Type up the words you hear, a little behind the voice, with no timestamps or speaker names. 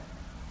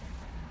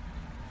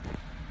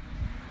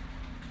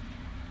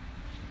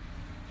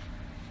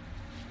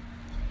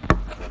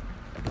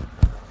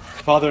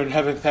Father in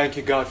heaven, thank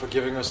you, God, for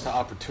giving us the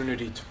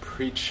opportunity to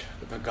preach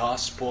the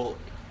gospel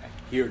and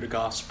hear the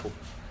gospel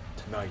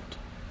tonight.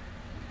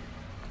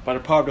 By the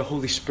power of the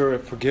Holy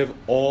Spirit, forgive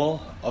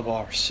all of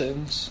our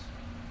sins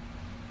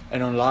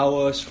and allow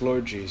us,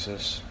 Lord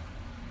Jesus,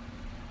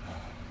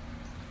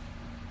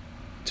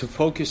 to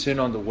focus in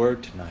on the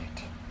word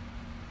tonight.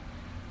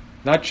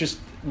 Not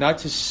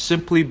to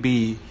simply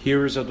be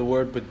hearers of the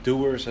word, but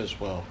doers as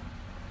well.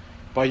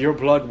 By your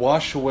blood,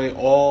 wash away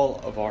all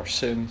of our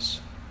sins.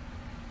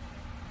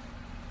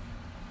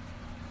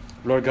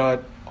 Lord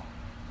God,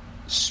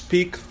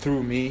 speak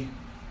through me.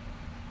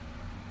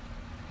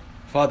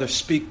 Father,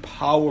 speak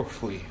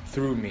powerfully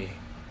through me.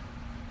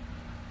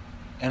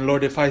 And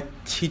Lord, if I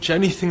teach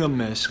anything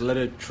amiss, let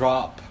it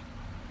drop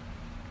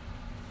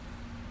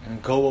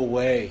and go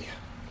away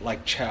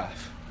like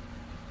chaff.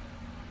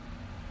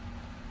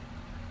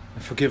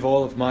 And forgive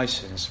all of my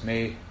sins.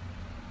 May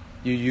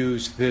you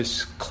use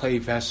this clay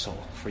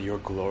vessel for your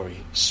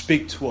glory.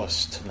 Speak to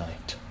us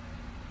tonight.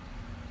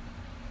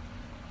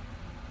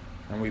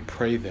 And we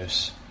pray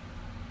this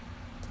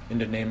in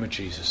the name of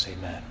Jesus.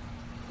 Amen.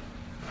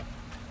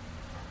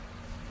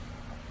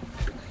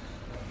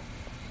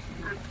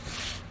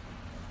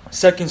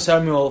 Second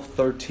Samuel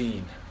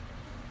 13.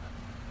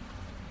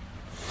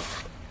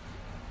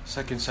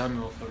 2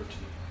 Samuel 13.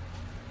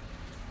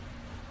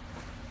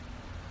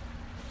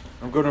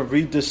 I'm going to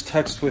read this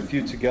text with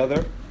you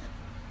together,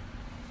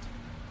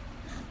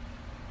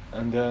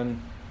 and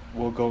then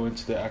we'll go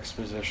into the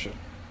exposition.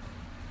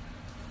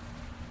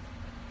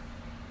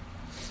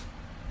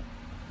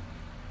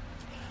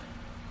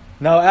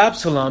 Now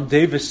Absalom,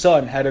 David's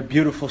son, had a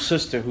beautiful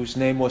sister whose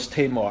name was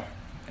Tamar.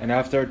 And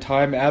after a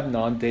time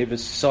Amnon,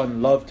 David's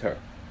son, loved her.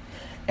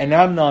 And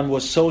Amnon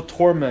was so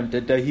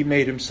tormented that he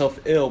made himself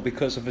ill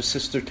because of his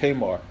sister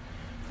Tamar,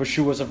 for she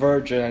was a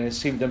virgin, and it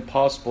seemed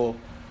impossible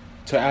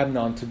to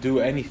Amnon to do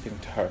anything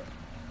to her.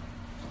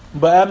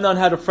 But Amnon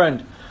had a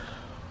friend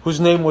whose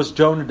name was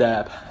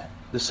Jonadab,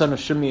 the son of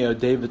Shimeah,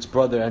 David's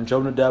brother, and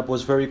Jonadab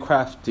was a very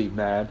crafty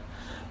man.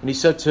 And he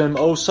said to him,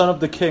 O son of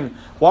the king,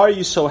 why are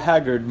you so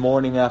haggard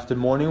morning after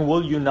morning?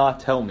 Will you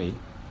not tell me?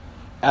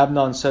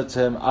 Amnon said to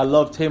him, I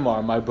love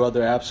Tamar, my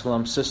brother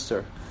Absalom's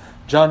sister.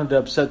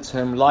 Jonadab said to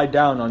him, lie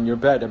down on your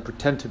bed and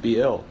pretend to be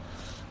ill.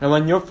 And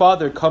when your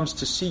father comes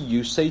to see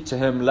you, say to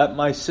him, let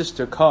my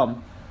sister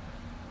come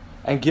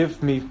and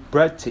give me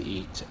bread to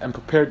eat, and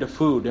prepare the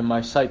food in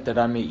my sight that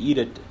I may eat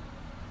it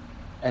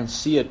and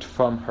see it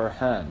from her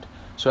hand.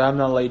 So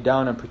Amnon lay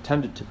down and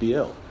pretended to be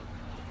ill.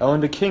 And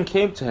when the king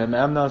came to him,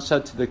 Amnon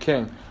said to the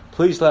king,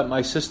 please let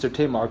my sister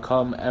Tamar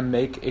come and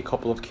make a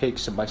couple of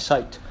cakes in my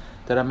sight,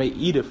 that I may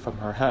eat it from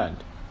her hand.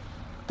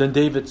 Then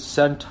David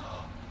sent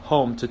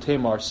home to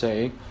Tamar,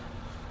 saying,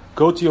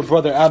 go to your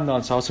brother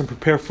Amnon's house and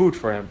prepare food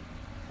for him.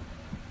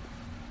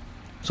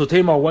 So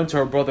Tamar went to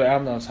her brother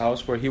Amnon's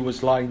house, where he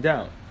was lying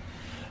down.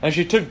 And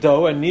she took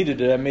dough and kneaded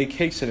it and made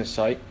cakes in his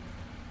sight,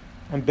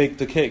 and baked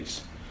the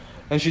cakes.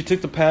 And she took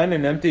the pan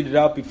and emptied it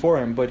out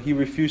before him, but he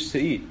refused to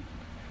eat.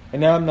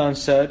 And Amnon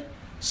said,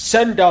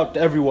 send out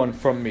everyone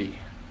from me.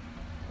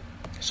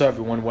 So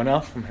everyone went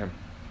out from him.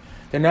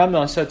 Then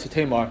Amnon said to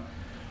Tamar,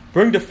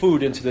 bring the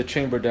food into the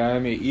chamber that I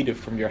may eat it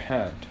from your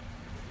hand.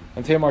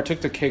 And Tamar took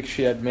the cakes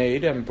she had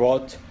made and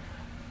brought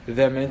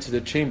them into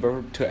the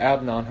chamber to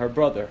Amnon her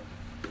brother.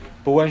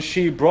 But when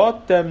she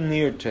brought them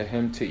near to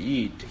him to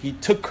eat, he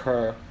took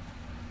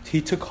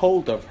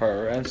hold of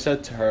her and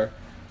said to her,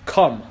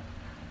 come,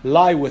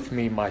 lie with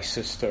me, my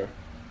sister.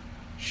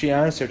 She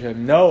answered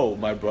him, no,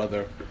 my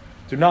brother.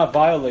 Do not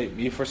violate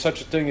me, for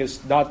such a thing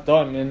is not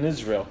done in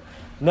Israel.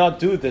 Do not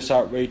do this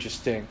outrageous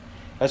thing.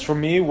 As for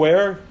me,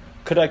 where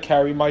could I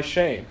carry my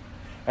shame?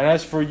 And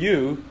as for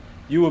you,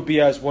 you will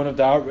be as one of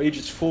the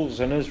outrageous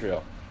fools in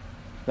Israel.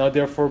 Now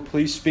therefore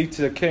please speak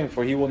to the king,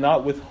 for he will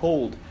not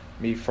withhold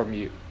me from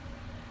you.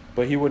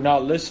 But he would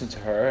not listen to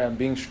her, and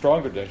being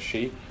stronger than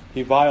she,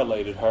 he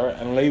violated her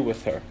and lay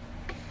with her.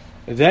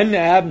 Then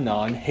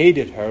Amnon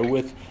hated her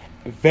with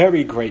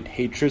very great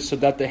hatred, so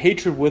that the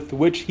hatred with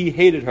which he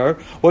hated her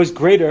was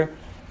greater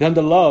than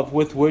the love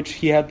with which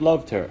he had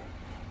loved her.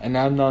 And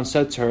Amnon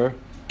said to her,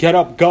 get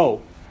up,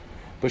 go.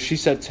 But she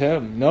said to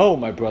him, no,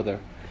 my brother,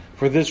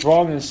 for this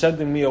wrong in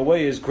sending me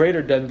away is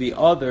greater than the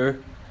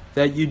other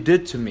that you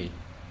did to me.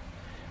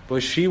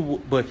 But he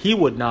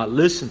would not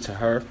listen to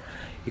her.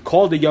 He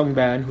called a young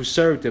man who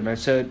served him and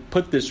said,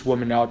 put this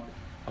woman out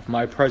of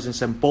my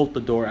presence and bolt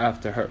the door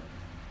after her.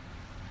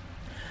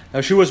 Now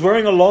she was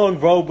wearing a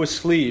long robe with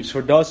sleeves,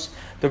 for thus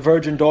the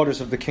virgin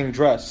daughters of the king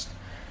dressed.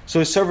 So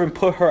his servant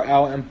put her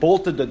out and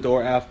bolted the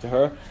door after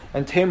her,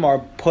 and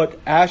Tamar put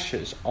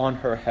ashes on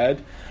her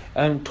head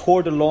and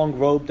tore the long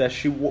robe that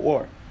she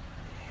wore.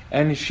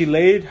 And she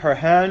laid her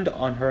hand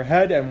on her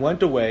head and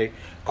went away,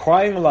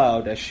 crying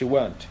aloud as she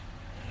went.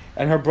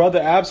 And her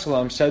brother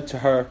Absalom said to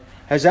her,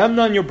 has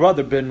Amnon your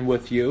brother been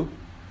with you?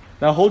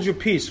 Now hold your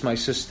peace, my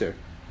sister.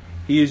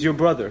 He is your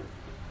brother.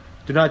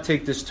 Do not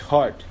take this to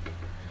heart.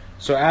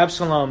 So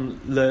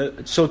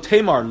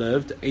Tamar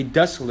lived, a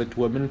desolate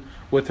woman,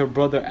 with her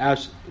brother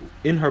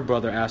in her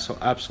brother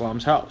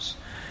Absalom's house.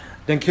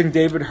 Then King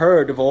David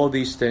heard of all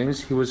these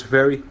things. He was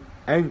very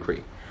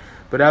angry.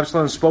 But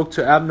Absalom spoke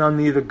to Amnon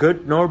neither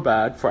good nor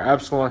bad, for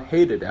Absalom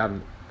hated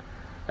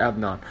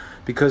Amnon,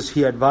 because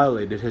he had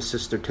violated his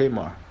sister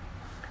Tamar.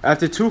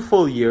 After 2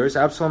 full years,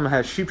 Absalom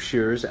had sheep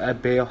shearers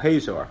at Baal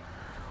Hazor,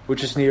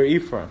 which is near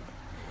Ephraim.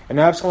 And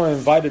Absalom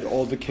invited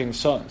all the king's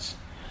sons.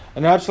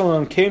 And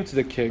Absalom came to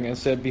the king and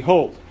said,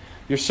 Behold,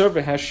 your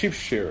servant has sheep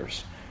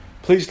shearers.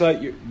 Please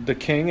let the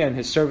king and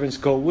his servants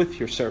go with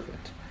your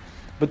servant.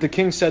 But the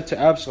king said to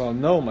Absalom,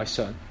 No, my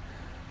son,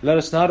 let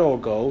us not all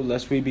go,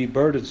 lest we be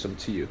burdensome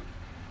to you.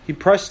 He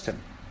pressed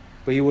him,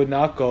 but he would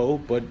not go,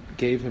 but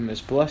gave him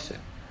his blessing.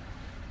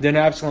 Then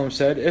Absalom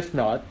said, If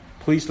not,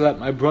 please let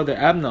my brother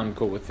Amnon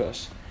go with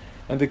us.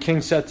 And the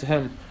king said to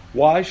him,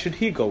 Why should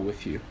he go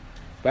with you?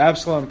 But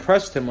Absalom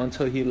pressed him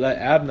until he let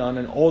Amnon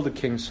and all the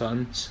king's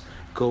sons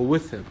go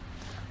with him.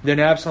 Then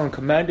Absalom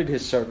commanded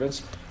his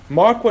servants,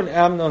 Mark when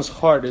Amnon's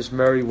heart is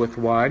merry with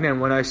wine, and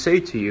when I say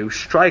to you,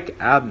 Strike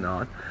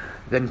Amnon,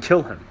 then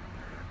kill him.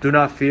 Do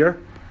not fear.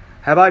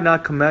 Have I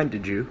not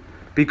commanded you?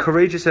 Be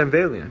courageous and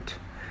valiant.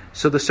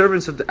 So the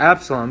servants of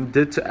Absalom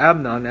did to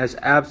Amnon as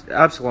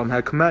Absalom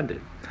had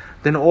commanded.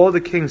 Then all the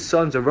king's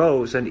sons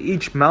arose, and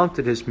each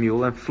mounted his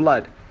mule and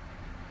fled.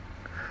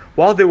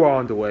 While they were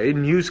on the way,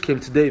 news came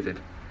to David.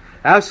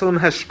 Absalom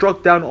has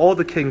struck down all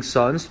the king's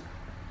sons,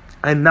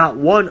 and not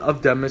one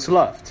of them is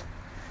left.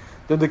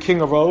 Then the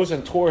king arose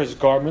and tore his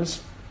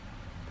garments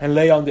and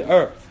lay on the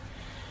earth.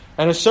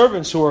 And his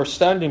servants who were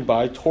standing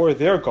by tore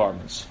their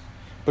garments.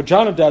 But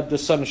Jonadab the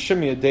son of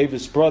Shimeah,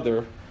 David's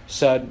brother,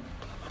 said,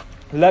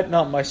 Let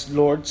not my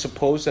lord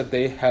suppose that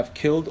they have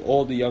killed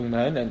all the young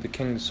men and the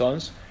king's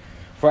sons,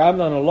 for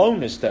Amnon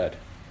alone is dead.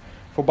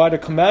 For by the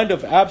command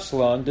of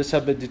Absalom this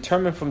had been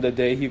determined from the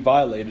day he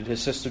violated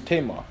his sister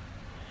Tamar.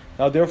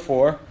 Now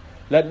therefore,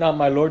 let not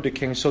my lord the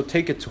king so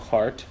take it to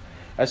heart,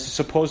 as to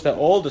suppose that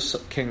all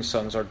the king's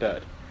sons are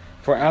dead,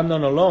 for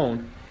Amnon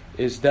alone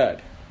is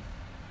dead.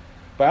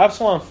 But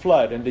Absalom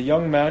fled, and the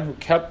young man who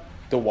kept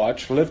the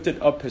watch lifted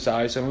up his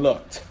eyes and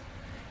looked.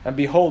 And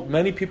behold,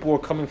 many people were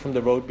coming from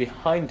the road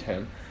behind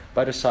him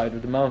by the side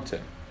of the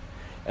mountain.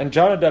 And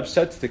Jonadab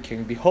said to the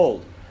king,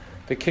 Behold,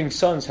 the king's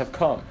sons have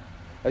come.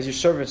 As your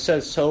servant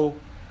says, so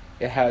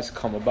it has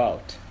come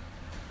about.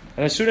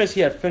 And as soon as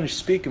he had finished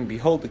speaking,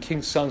 behold, the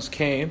king's sons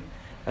came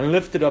and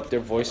lifted up their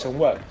voice and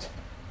wept.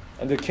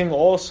 And the king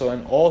also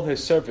and all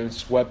his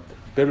servants wept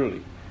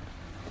bitterly.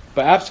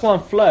 But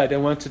Absalom fled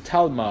and went to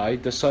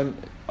Talmai, the son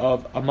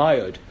of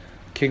Ammiud,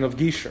 king of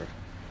Geshur.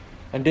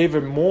 And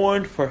David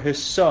mourned for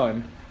his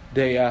son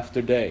day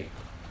after day.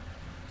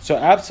 So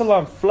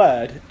Absalom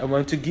fled and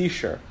went to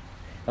Geshur,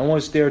 and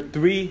was there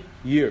 3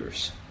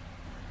 years.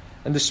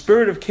 And the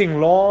spirit of king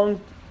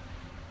longed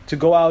to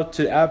go out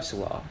to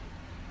Absalom,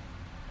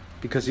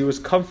 because he was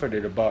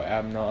comforted about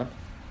Amnon,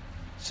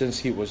 since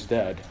he was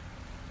dead.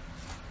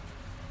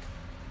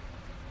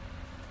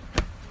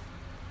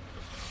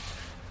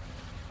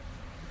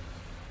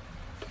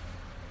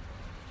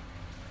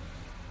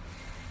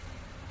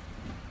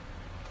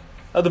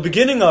 At the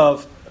beginning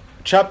of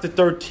chapter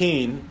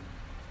 13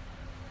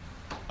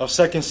 of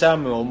 2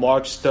 Samuel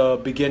marks the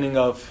beginning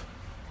of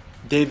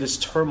David's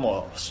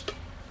turmoils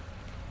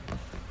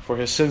for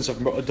his sins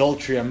of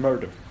adultery and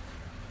murder.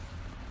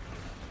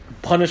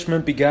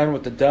 Punishment began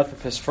with the death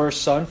of his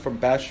first son from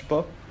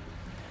Bathsheba,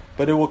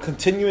 but it will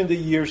continue in the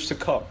years to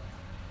come.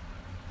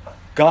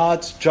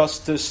 God's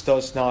justice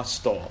does not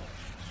stall.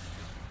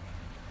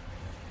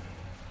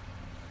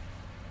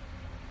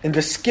 In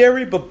the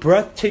scary but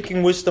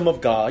breathtaking wisdom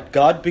of God,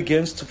 God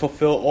begins to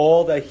fulfill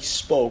all that he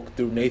spoke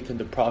through Nathan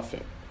the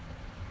prophet.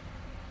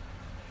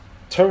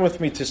 Turn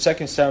with me to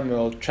 2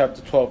 Samuel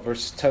chapter 12,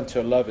 verses 10 to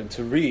 11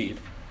 to read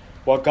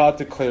what God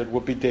declared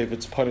would be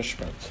David's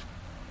punishment.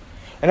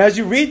 And as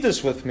you read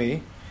this with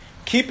me,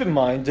 keep in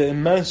mind the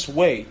immense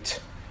weight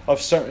of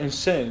certain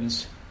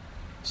sins,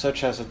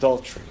 such as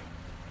adultery.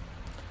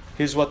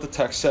 Here's what the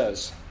text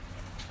says.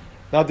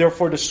 Now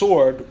therefore the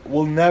sword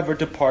will never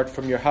depart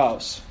from your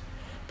house,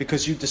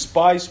 because you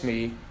despised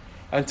me,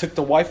 and took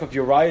the wife of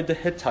Uriah the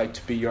Hittite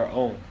to be your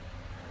own.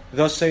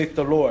 Thus saith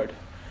the Lord,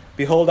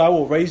 Behold, I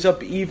will raise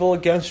up evil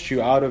against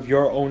you out of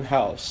your own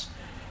house,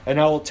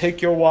 and I will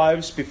take your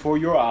wives before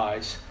your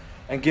eyes,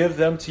 and give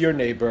them to your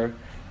neighbor,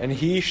 and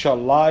he shall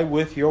lie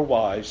with your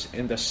wives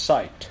in the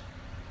sight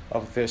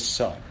of this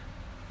son.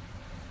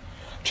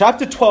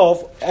 Chapter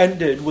 12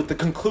 ended with the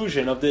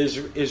conclusion of the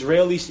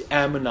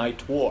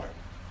Israeli-Ammonite war.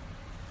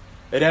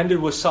 It ended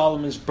with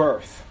Solomon's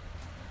birth,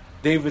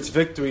 David's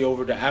victory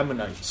over the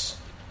Ammonites,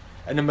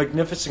 and a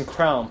magnificent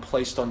crown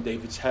placed on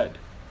David's head.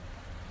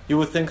 You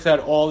would think that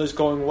all is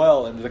going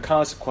well and the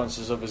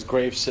consequences of his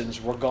grave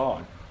sins were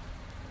gone.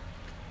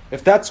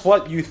 If that's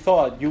what you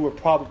thought, you were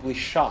probably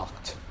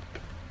shocked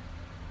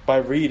by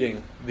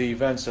reading the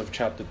events of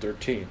chapter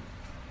 13.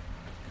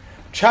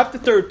 Chapter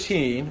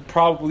 13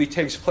 probably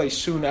takes place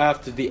soon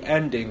after the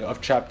ending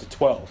of chapter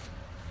 12.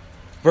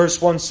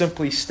 Verse 1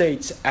 simply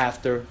states,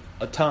 after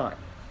a time.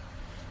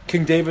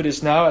 King David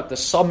is now at the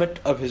summit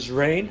of his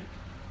reign,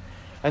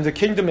 and the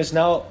kingdom is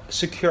now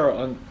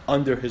secure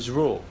under his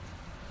rule.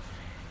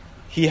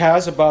 He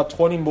has about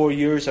 20 more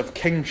years of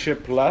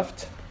kingship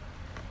left,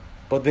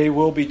 but they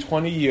will be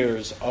 20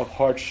 years of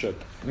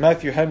hardship.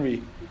 Matthew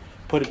Henry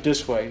put it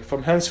this way: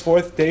 from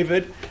henceforth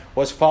David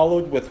was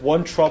followed with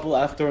one trouble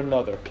after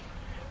another.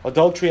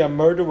 Adultery and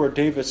murder were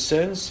David's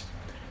sins.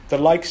 The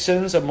like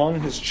sins among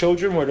his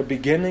children were the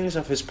beginnings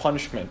of his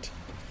punishment.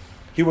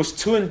 He was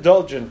too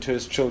indulgent to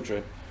his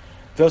children.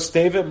 Thus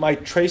David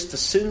might trace the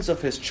sins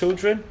of his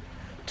children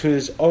to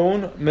his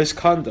own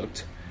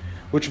misconduct,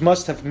 which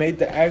must have made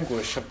the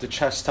anguish of the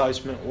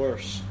chastisement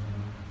worse.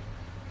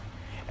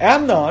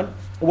 Amnon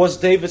was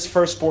David's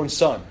firstborn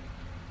son.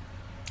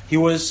 He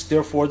was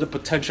therefore the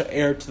potential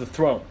heir to the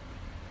throne.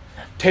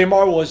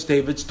 Tamar was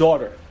David's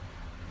daughter.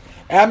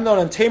 Amnon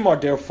and Tamar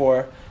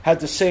therefore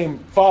had the same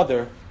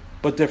father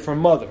but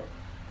different mother.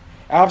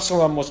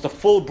 Absalom was the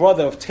full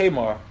brother of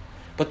Tamar,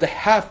 but the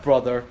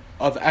half-brother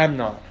of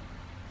Amnon.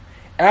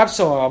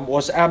 Absalom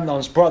was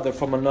Amnon's brother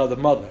from another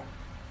mother.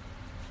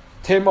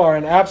 Tamar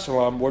and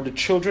Absalom were the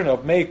children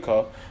of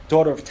Maacah,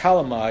 daughter of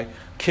Talmai,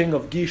 king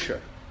of Geshur.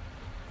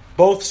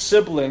 Both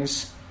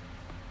siblings,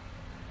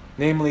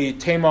 namely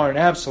Tamar and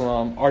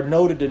Absalom, are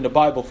noted in the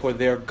Bible for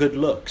their good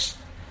looks.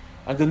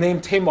 And the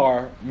name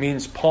Tamar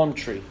means palm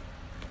tree.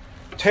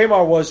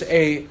 Tamar was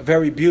a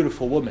very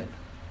beautiful woman.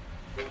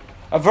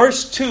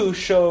 Verse 2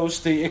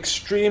 shows the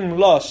extreme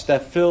lust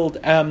that filled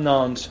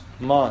Amnon's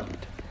mind.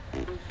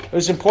 It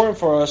is important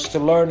for us to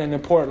learn an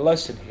important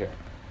lesson here.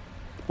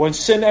 When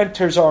sin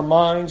enters our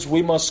minds,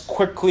 we must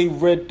quickly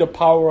rid the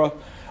power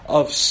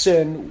of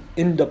sin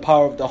in the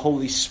power of the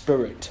Holy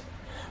Spirit.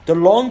 The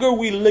longer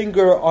we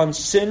linger on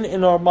sin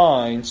in our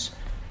minds,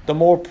 the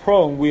more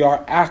prone we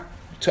are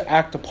to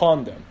act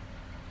upon them.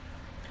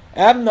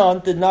 Amnon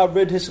did not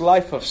rid his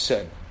life of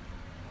sin,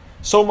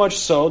 so much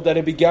so that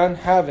it began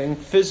having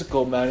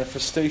physical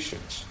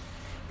manifestations.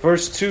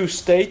 Verse 2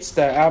 states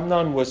that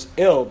Amnon was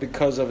ill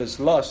because of his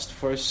lust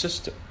for his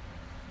sister.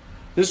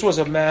 This was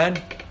a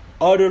man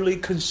utterly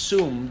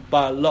consumed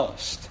by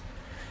lust.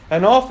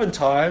 And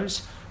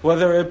oftentimes,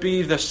 whether it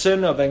be the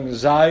sin of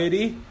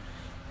anxiety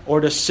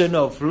or the sin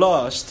of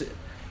lust,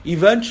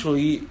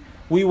 eventually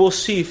we will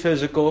see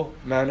physical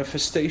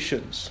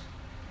manifestations.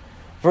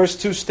 Verse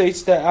 2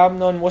 states that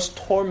Amnon was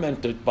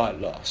tormented by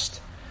lust.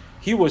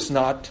 He was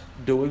not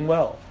doing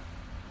well.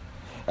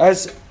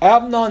 As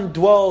Amnon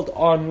dwelled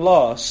on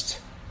lust,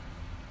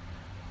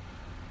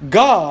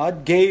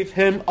 God gave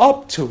him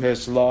up to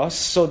his lust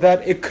so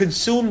that it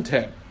consumed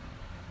him.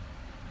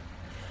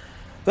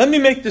 Let me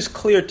make this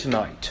clear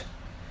tonight.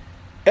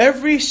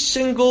 Every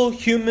single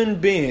human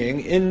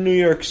being in New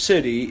York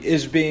City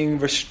is being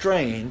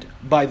restrained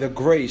by the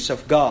grace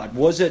of God.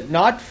 Was it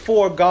not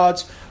for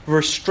God's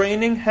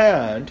restraining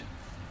hand,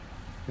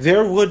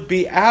 there would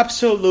be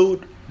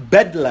absolute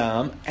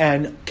bedlam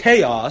and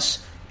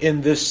chaos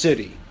in this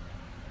city.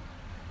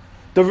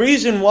 The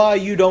reason why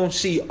you don't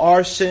see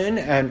arson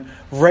and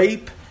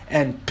rape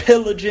and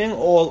pillaging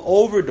all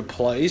over the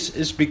place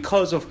is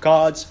because of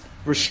God's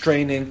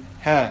restraining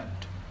hand.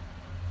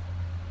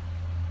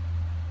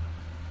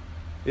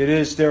 It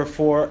is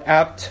therefore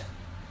apt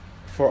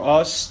for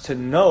us to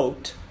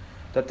note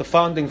that the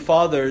founding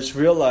fathers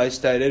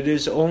realized that it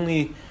is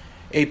only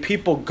a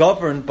people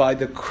governed by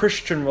the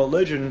Christian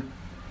religion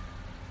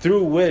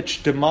through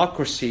which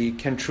democracy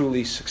can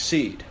truly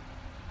succeed.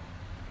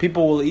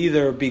 People will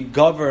either be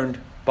governed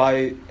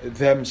by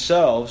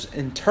themselves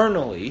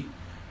internally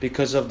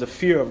because of the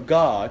fear of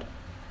God,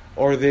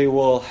 or they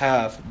will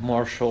have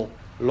martial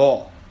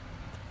law.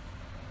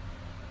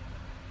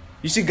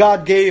 You see,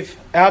 God gave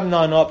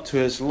Amnon up to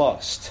his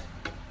lust,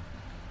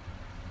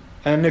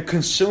 and it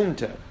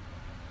consumed him.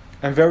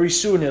 And very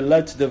soon it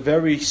led to the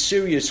very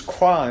serious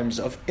crimes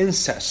of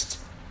incest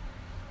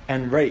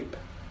and rape.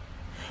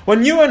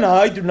 When you and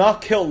I do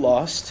not kill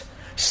lust,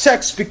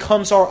 sex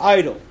becomes our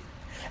idol,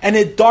 and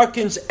it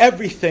darkens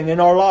everything in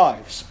our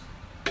lives.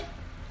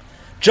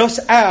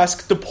 Just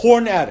ask the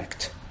porn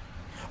addict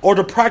or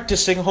the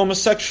practicing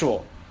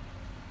homosexual.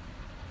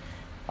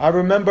 I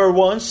remember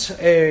once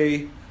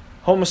a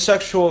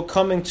homosexual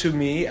coming to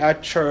me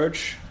at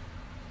church,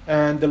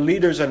 and the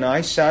leaders and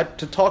I sat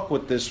to talk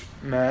with this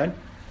man.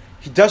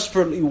 He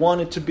desperately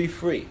wanted to be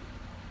free,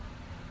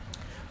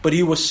 but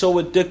he was so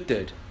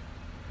addicted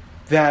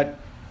that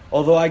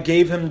although I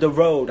gave him the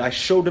road, I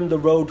showed him the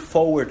road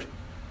forward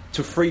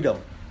to freedom.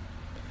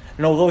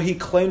 And although he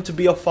claimed to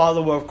be a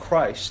follower of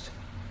Christ,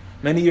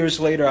 many years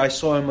later I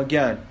saw him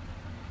again,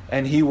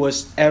 and he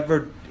was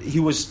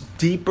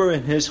deeper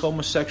in his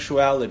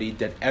homosexuality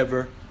than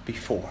ever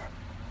before.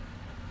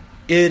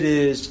 It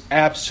is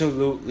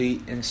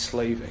absolutely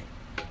enslaving.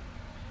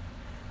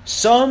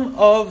 Some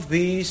of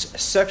these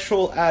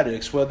sexual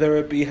addicts, whether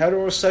it be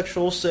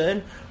heterosexual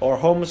sin or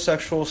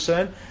homosexual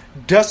sin,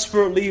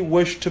 desperately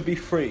wish to be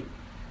free.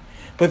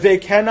 But they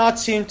cannot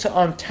seem to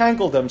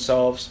untangle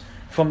themselves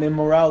from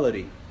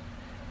immorality.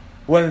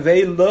 When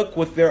they look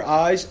with their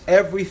eyes,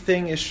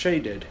 everything is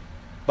shaded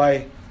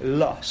by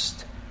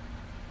lust.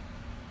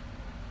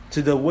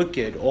 To the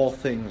wicked, all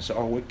things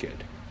are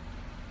wicked.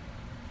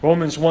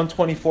 Romans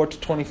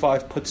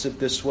 1:24-25 puts it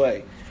this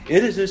way.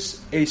 It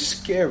is a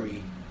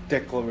scary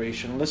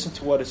declaration. Listen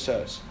to what it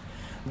says.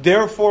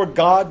 Therefore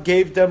God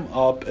gave them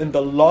up in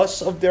the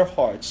lusts of their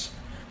hearts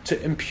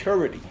to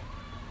impurity,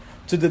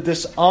 to the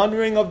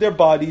dishonoring of their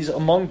bodies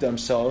among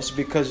themselves,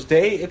 because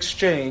they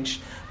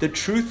exchanged the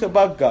truth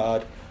about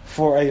God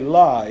for a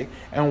lie,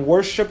 and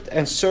worshipped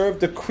and served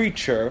the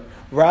creature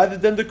rather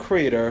than the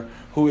Creator,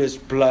 who is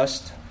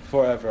blessed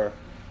forever.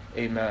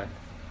 Amen.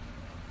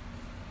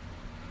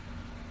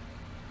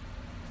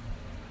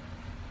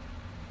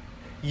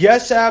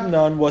 Yes,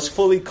 Amnon was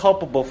fully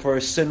culpable for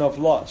his sin of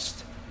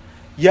lust.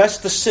 Yes,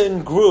 the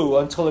sin grew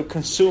until it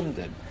consumed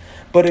him.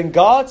 But in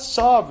God's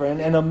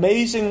sovereign and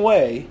amazing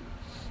way,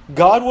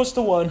 God was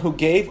the one who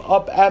gave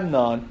up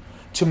Amnon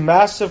to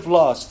massive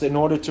lust in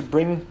order to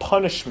bring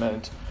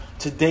punishment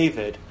to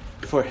David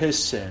for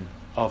his sin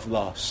of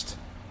lust.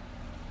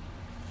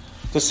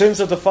 The sins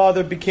of the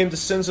father became the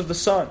sins of the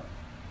son.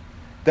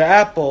 The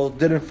apple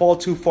didn't fall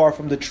too far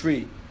from the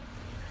tree.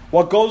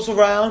 What goes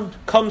around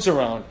comes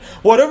around.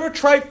 Whatever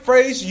trite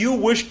phrase you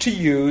wish to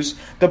use,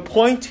 the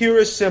point here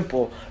is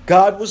simple.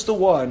 God was the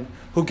one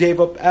who gave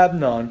up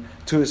Amnon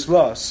to his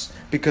lusts,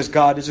 because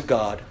God is a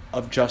God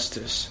of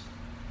justice.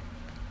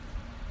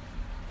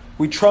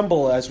 We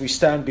tremble as we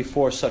stand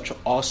before such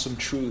awesome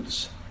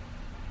truths.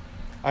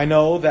 I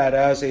know that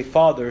as a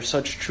father,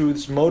 such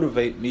truths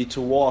motivate me to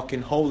walk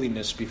in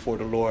holiness before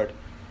the Lord.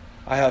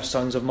 I have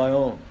sons of my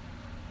own.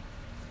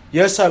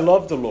 Yes, I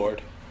love the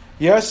Lord.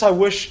 Yes, I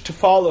wish to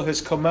follow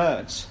His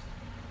commands.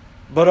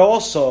 But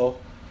also,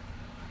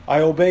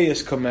 I obey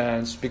His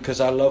commands because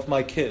I love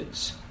my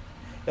kids.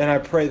 And I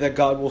pray that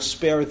God will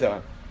spare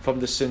them from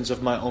the sins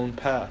of my own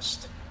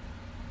past.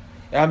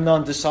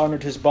 Amnon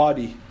dishonored his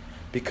body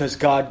because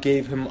God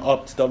gave him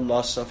up to the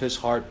lusts of his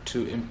heart,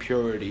 to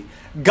impurity.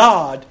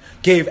 God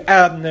gave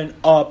Amnon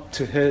up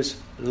to his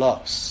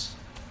lusts.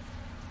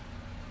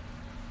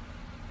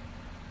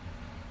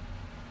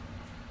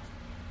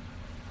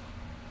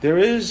 There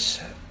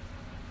is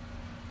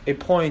a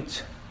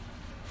point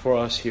for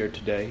us here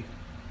today.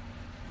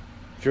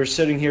 If you're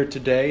sitting here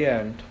today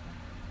and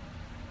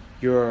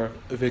you're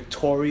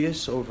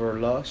victorious over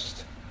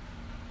lust,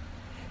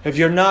 if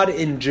you're not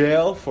in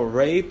jail for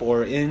rape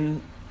or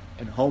in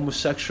a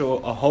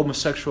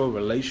homosexual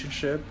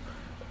relationship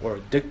or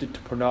addicted to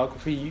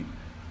pornography,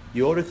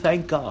 you ought to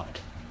thank God.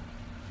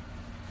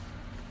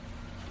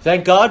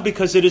 Thank God,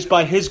 because it is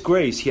by His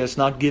grace He has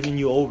not given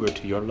you over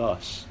to your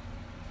lusts.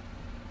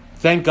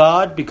 Thank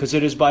God, because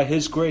it is by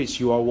His grace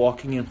you are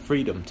walking in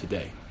freedom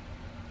today.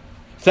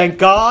 Thank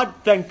God,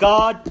 thank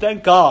God,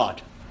 thank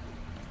God.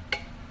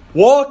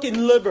 Walk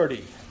in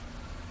liberty.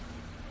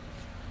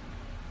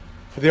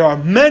 For there are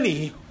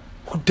many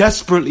who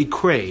desperately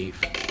crave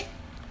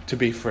to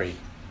be free.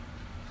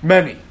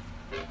 Many.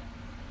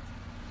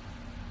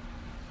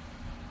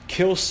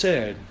 Kill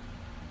sin,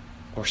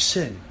 or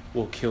sin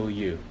will kill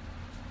you.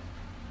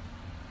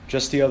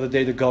 Just the other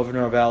day, the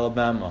governor of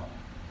Alabama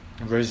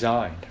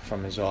resigned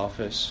from his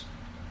office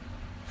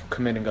for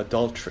committing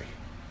adultery,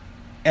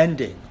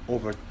 ending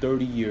over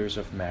 30 years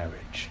of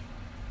marriage.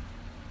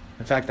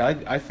 In fact,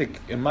 I think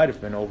it might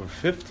have been over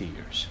 50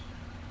 years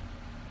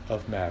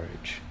of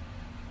marriage.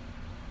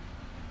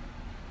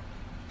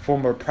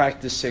 Former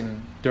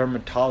practicing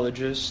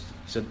dermatologist,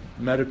 he's a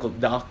medical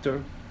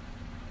doctor,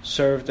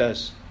 served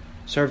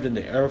in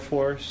the Air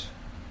Force,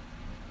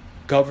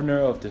 governor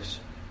of the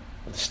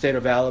state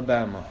of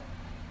Alabama,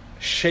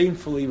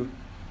 shamefully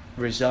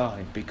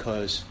resigned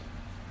because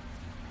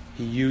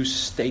he used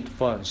state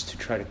funds to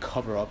try to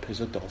cover up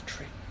his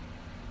adultery.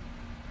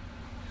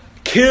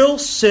 Kill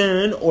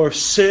sin, or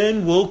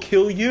sin will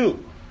kill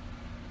you.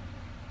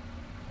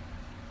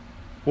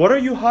 What are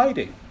you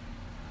hiding?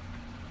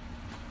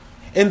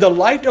 In the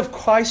light of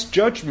Christ's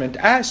judgment,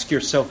 ask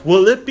yourself,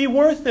 will it be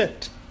worth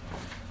it?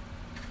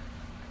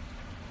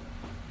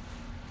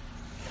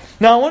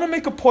 Now, I want to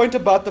make a point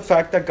about the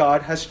fact that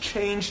God has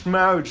changed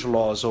marriage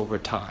laws over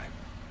time.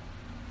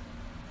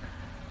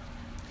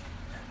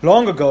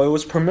 Long ago, it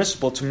was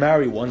permissible to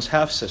marry one's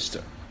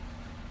half-sister.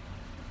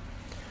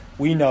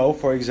 We know,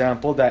 for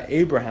example, that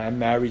Abraham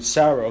married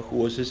Sarah, who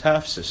was his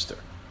half-sister.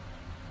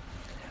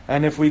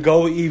 And if we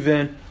go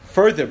even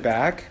further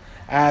back,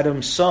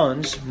 Adam's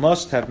sons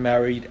must have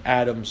married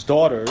Adam's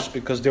daughters,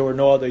 because there were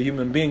no other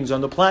human beings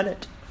on the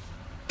planet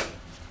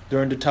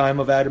during the time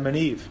of Adam and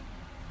Eve.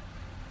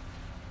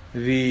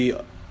 The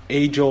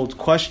age-old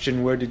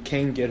question, where did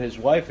Cain get his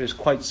wife, is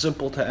quite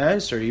simple to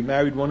answer. He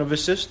married one of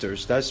his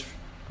sisters. That's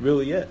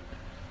really it.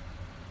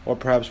 Or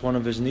perhaps one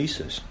of his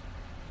nieces.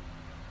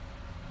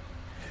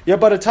 Yet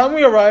by the time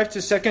we arrive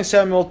to 2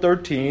 Samuel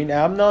 13,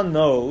 Amnon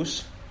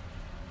knows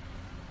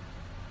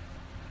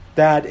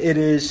that it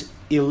is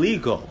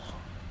illegal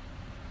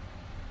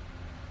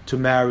to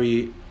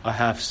marry a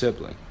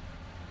half-sibling.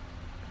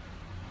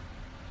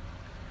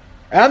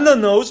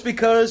 Amnon knows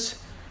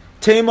because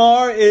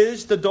Tamar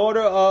is the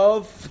daughter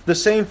of the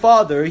same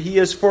father. He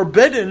is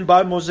forbidden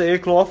by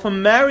Mosaic law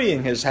from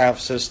marrying his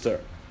half-sister.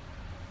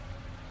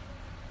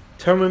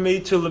 Turn with me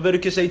to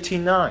Leviticus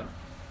 18:9.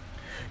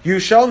 You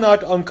shall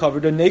not uncover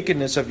the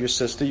nakedness of your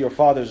sister, your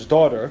father's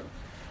daughter,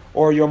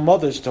 or your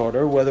mother's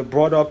daughter, whether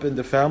brought up in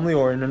the family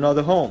or in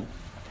another home.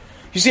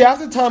 You see,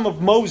 after the time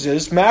of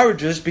Moses,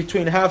 marriages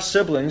between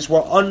half-siblings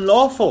were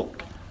unlawful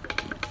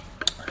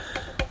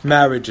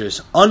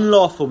marriages.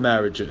 Unlawful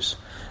marriages.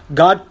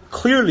 God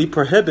clearly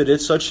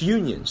prohibited such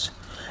unions.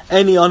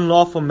 Any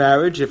unlawful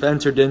marriage, if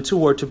entered into,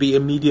 were to be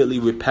immediately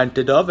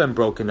repented of and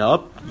broken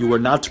up. You were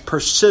not to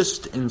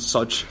persist in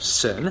such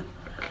sin.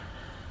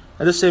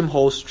 And the same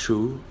holds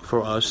true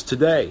for us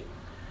today.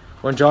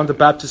 When John the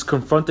Baptist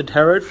confronted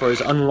Herod for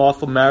his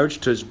unlawful marriage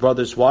to his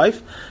brother's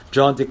wife,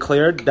 John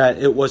declared that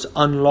it was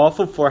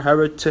unlawful for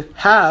Herod to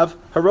have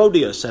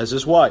Herodias as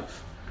his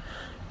wife.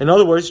 In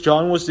other words,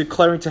 John was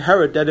declaring to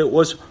Herod that it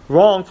was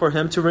wrong for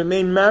him to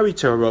remain married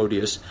to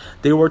Herodias.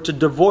 They were to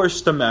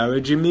divorce the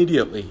marriage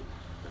immediately.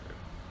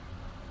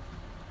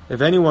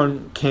 If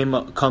anyone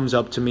comes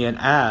up to me and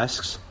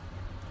asks,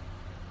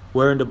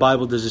 where in the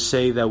Bible does it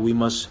say that we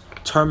must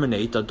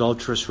terminate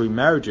adulterous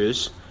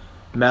remarriages?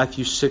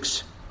 Matthew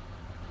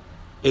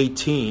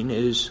 6:18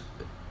 is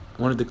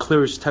one of the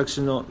clearest texts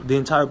in the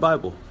entire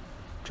Bible.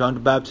 John the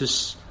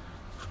Baptist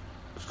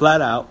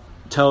flat out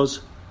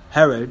tells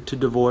Herod to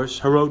divorce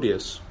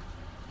Herodias.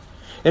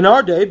 In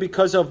our day,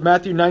 because of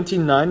Matthew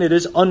 19:9, it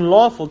is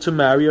unlawful to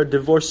marry a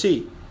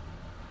divorcee.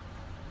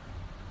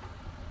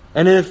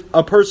 And if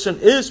a person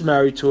is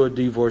married to a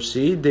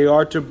divorcee, they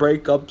are to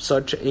break up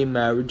such a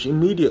marriage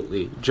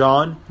immediately.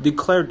 John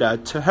declared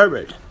that to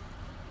Herod.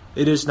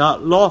 It is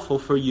not lawful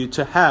for you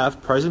to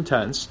have, present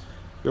tense,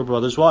 your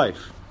brother's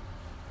wife.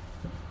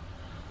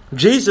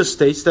 Jesus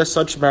states that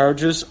such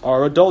marriages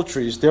are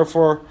adulteries.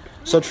 Therefore,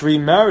 such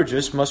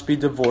remarriages must be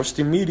divorced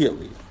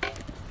immediately.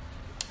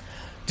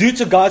 Due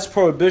to God's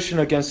prohibition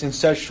against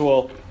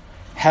incestual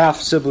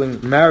half-sibling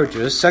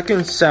marriages,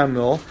 2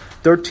 Samuel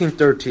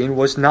 13:13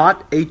 was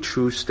not a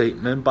true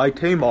statement by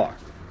Tamar.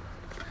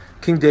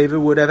 King David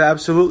would have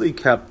absolutely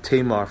kept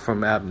Tamar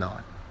from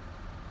Amnon.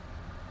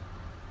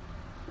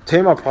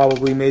 Tamar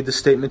probably made the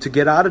statement to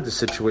get out of the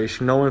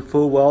situation, knowing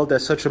full well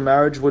that such a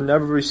marriage would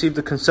never receive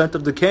the consent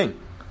of the king.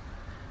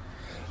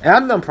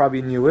 Amnon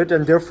probably knew it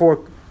and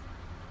therefore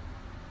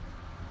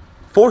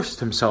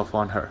forced himself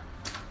on her.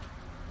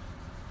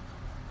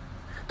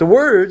 The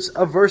words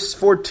of verse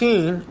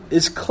 14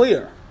 is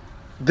clear.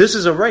 This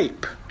is a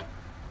rape.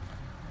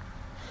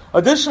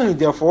 Additionally,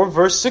 therefore,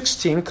 verse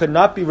 16 could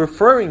not be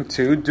referring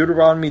to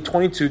Deuteronomy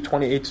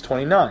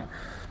 22:28-29,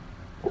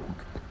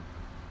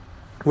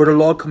 where the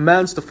law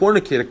commands the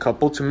fornicated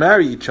couple to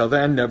marry each other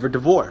and never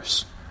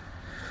divorce.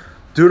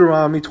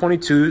 Deuteronomy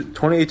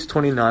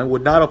 22:28-29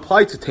 would not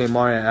apply to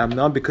Tamar and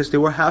Amnon because they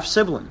were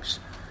half-siblings.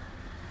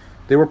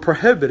 They were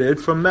prohibited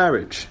from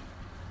marriage.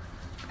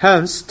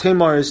 Hence,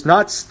 Tamar is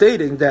not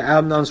stating that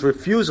Amnon's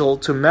refusal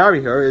to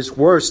marry her is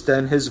worse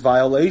than his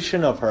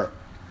violation of her.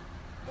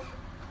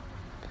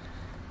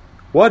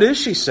 What is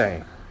she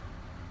saying?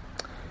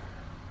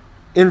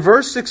 In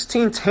verse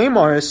 16,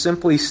 Tamar is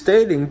simply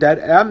stating that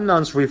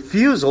Amnon's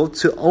refusal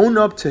to own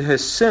up to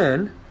his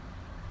sin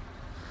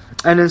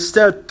and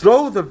instead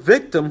throw the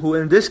victim, who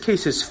in this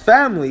case is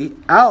family,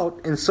 out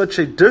in such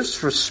a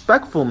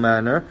disrespectful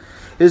manner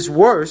is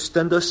worse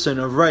than the sin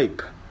of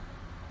rape.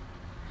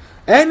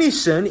 Any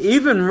sin,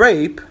 even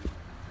rape,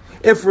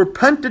 if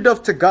repented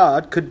of to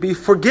God, could be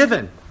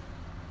forgiven.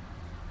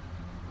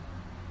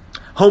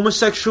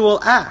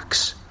 Homosexual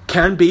acts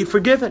can be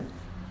forgiven.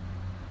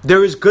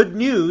 There is good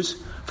news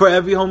for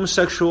every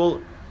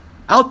homosexual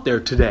out there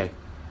today.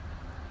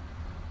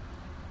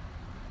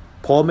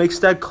 Paul makes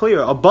that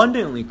clear,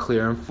 abundantly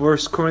clear in 1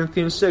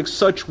 Corinthians 6.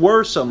 Such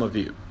were some of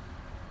you.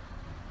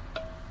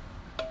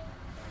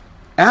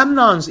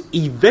 Amnon's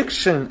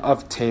eviction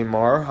of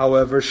Tamar,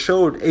 however,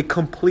 showed a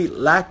complete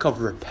lack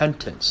of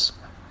repentance,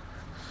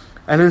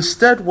 and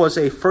instead was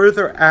a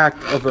further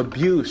act of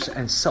abuse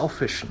and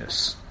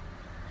selfishness.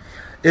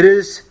 It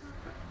is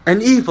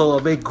an evil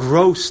of a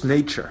gross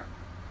nature.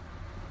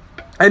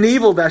 An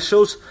evil that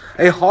shows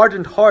a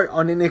hardened heart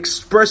on an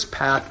express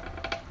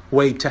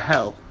pathway to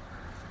hell.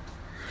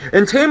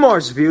 In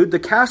Tamar's view, the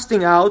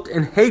casting out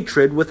and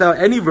hatred without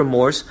any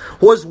remorse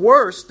was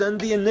worse than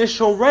the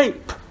initial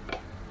rape.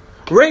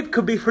 Rape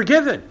could be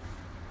forgiven.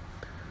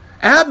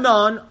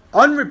 Amnon,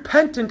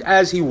 unrepentant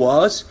as he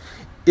was,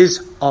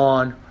 is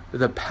on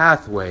the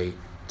pathway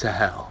to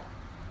hell.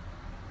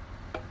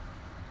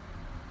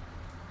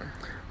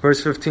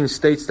 Verse 15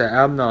 states that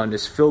Amnon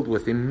is filled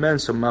with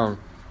immense amount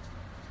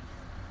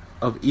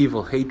of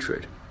evil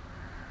hatred.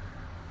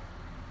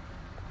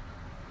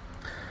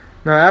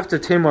 Now, after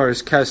Tamar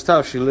is cast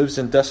out, she lives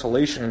in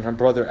desolation in her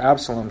brother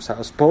Absalom's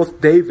house. Both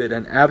David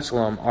and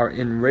Absalom are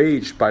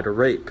enraged by the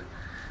rape.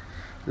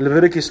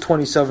 Leviticus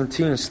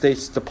 20:17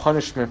 states the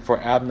punishment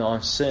for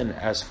Amnon's sin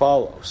as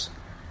follows.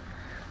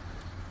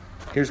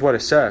 Here's what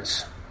it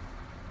says.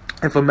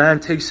 If a man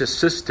takes his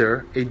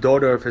sister, a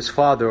daughter of his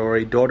father or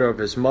a daughter of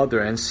his mother,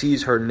 and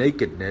sees her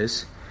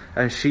nakedness,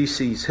 and she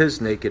sees his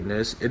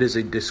nakedness, it is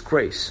a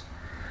disgrace,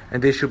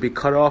 and they shall be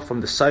cut off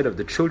from the sight of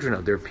the children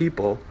of their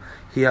people.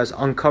 he has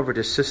uncovered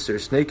his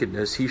sister's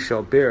nakedness, he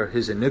shall bear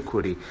his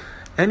iniquity.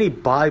 Any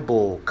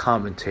Bible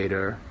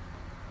commentator,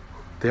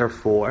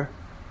 therefore,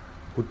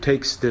 who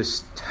takes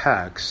this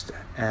text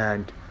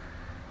and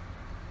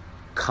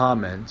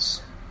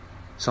comments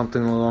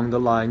something along the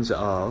lines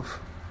of,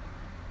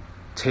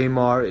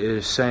 Tamar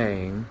is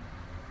saying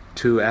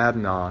to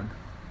Amnon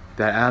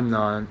that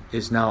Amnon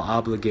is now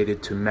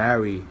obligated to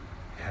marry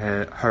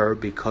her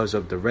because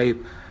of the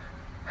rape,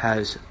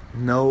 has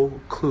no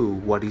clue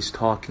what he's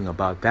talking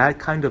about. That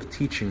kind of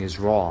teaching is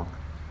wrong.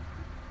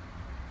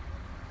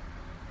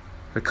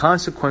 The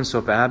consequence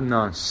of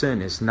Amnon's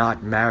sin is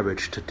not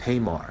marriage to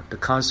Tamar. The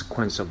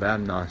consequence of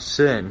Amnon's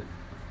sin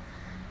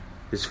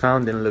is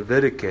found in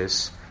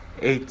Leviticus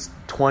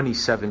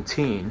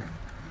 8:20-17.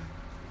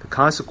 The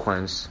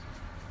consequence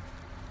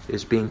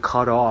is being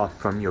cut off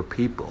from your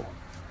people.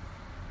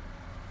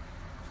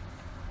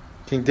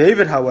 King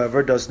David,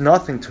 however, does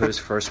nothing to his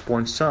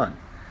firstborn son.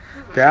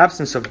 The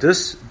absence of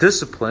this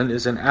discipline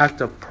is an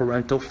act of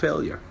parental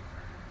failure.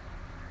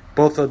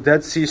 Both the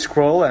Dead Sea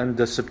Scroll and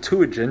the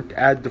Septuagint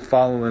add the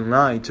following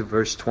line to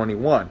verse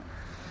 21.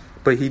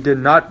 But he did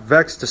not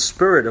vex the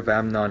spirit of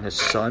Amnon his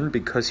son,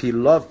 because he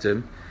loved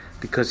him,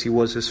 because he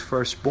was his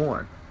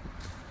firstborn.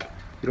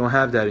 You don't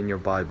have that in your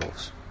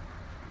Bibles.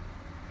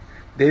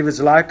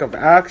 David's lack of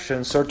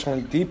action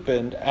certainly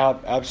deepened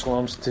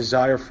Absalom's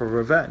desire for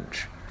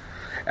revenge.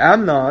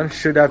 Amnon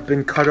should have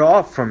been cut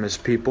off from his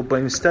people, but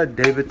instead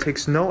David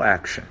takes no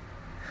action.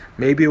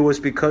 Maybe it was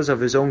because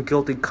of his own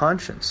guilty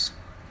conscience.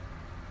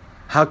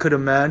 How could a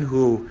man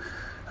who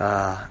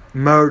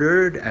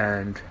murdered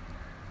and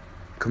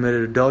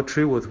committed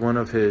adultery with one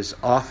of his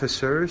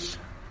officers,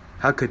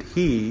 how could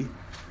he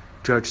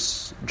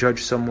judge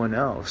someone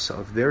else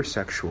of their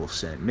sexual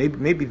sin?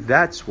 Maybe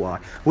that's why.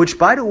 Which,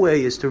 by the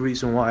way, is the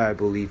reason why I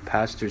believe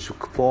pastors who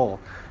fall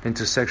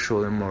into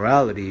sexual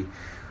immorality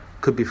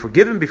could be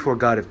forgiven before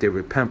God if they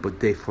repent, but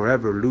they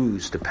forever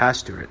lose the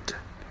pastorate.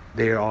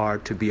 They are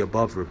to be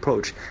above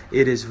reproach.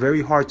 It is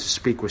very hard to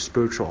speak with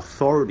spiritual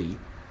authority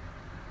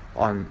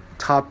on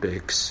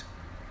topics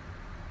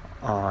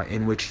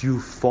in which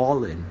you've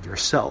fallen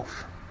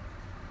yourself.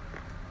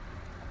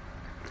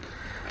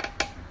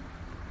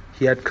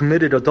 He had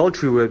committed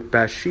adultery with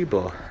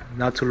Bathsheba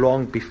not too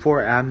long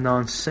before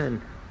Amnon's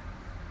sin.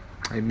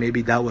 And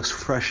maybe that was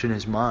fresh in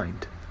his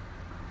mind.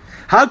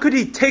 How could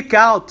he take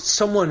out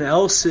someone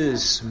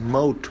else's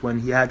mote when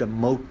he had a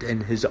mote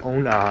in his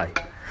own eye?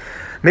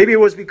 Maybe it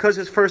was because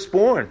his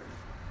firstborn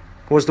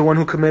was the one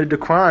who committed the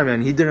crime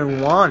and he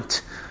didn't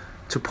want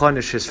to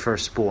punish his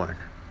firstborn,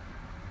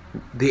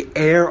 the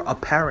heir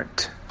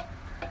apparent.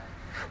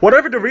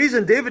 Whatever the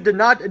reason, David did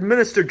not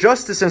administer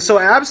justice, and so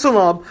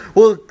Absalom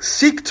will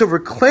seek to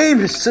reclaim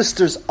his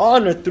sister's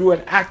honor through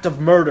an act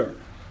of murder.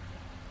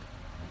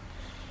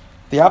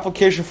 The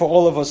application for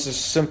all of us is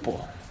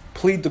simple.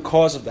 Plead the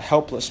cause of the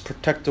helpless,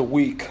 protect the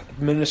weak,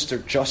 administer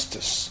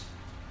justice.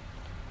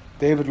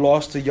 David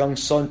lost a young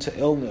son to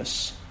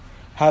illness,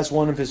 has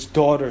one of his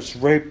daughters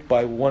raped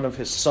by one of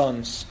his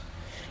sons,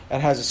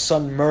 and has a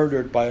son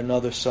murdered by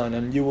another son.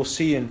 And you will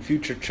see in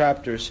future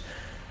chapters,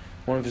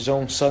 one of his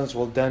own sons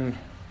will then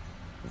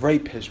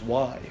rape his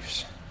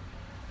wives.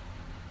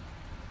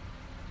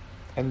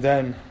 And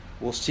then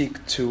will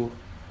seek to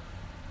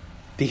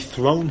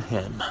dethrone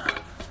him.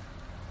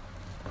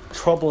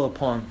 Trouble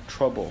upon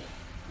trouble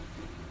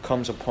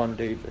comes upon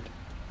David.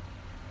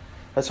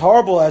 As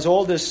horrible as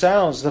all this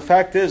sounds, the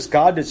fact is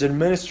God is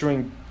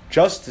administering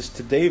justice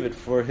to David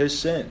for his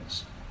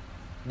sins.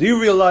 Do you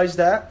realize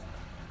that?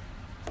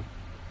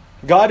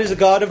 God is a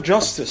God of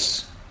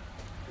justice.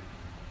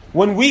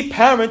 When we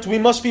parent, we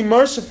must be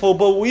merciful,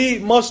 but we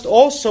must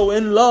also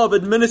in love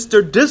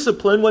administer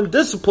discipline when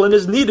discipline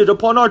is needed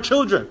upon our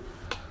children.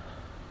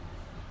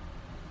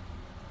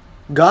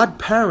 God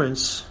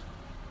parents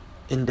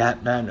in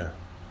that manner.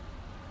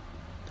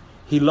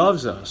 He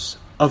loves us.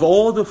 Of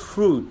all the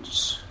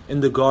fruits in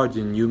the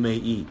garden you may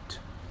eat.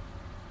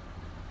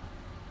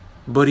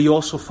 But he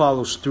also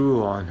follows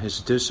through on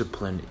his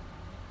discipline.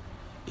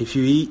 If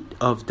you eat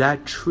of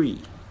that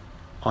tree,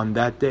 on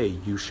that day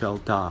you shall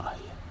die.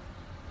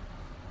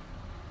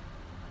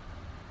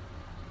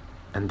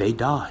 And they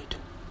died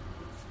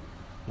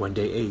when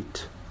they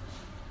ate.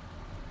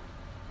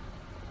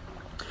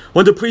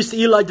 When the priest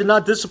Eli did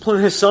not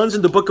discipline his sons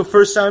in the book of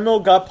 1 Samuel,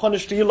 God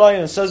punished Eli,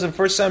 and it says in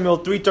 1 Samuel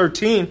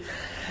 3:13,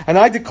 and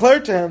I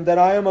declared to him that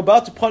I am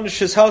about to punish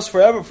his house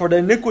forever for the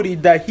iniquity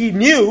that he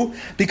knew,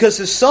 because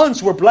his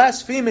sons were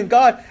blaspheming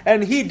God,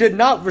 and he did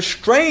not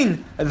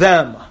restrain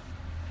them.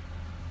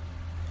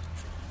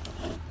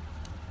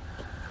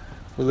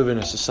 We live in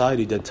a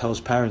society that tells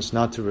parents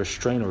not to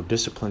restrain or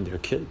discipline their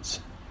kids.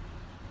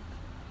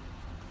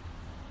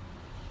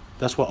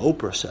 That's what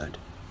Oprah said.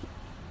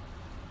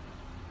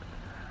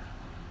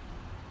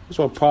 That's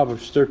what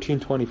Proverbs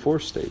 13:24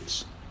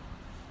 states.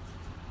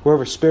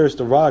 Whoever spares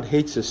the rod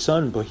hates his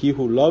son, but he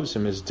who loves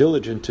him is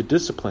diligent to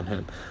discipline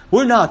him.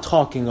 We're not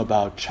talking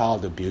about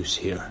child abuse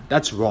here.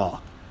 That's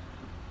wrong.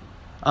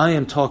 I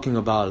am talking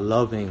about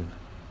loving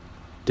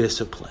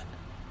discipline.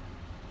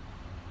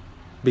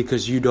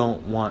 because you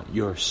don't want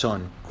your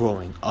son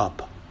growing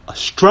up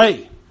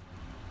astray.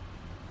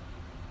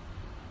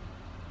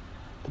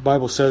 The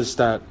Bible says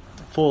that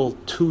full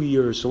 2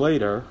 years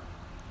later,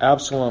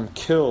 Absalom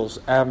kills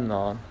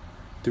Amnon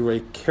through a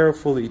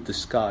carefully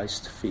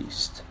disguised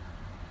feast.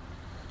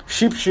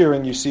 Sheep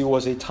shearing, you see,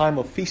 was a time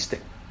of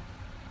feasting.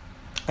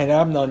 And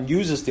Amnon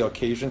uses the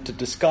occasion to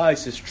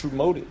disguise his true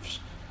motives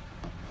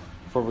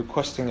for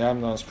requesting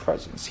Amnon's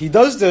presence. He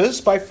does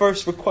this by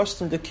first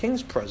requesting the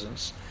king's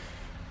presence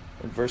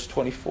in verse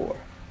 24.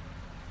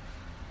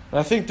 And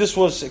I think this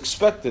was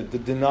expected. The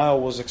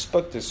denial was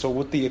expected. So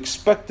with the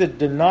expected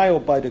denial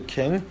by the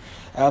king,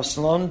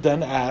 Absalom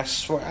then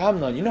asks for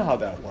Amnon. You know how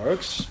that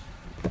works.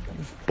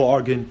 You've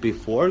bargained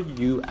before.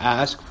 You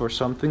ask for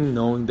something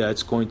knowing that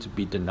it's going to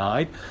be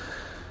denied.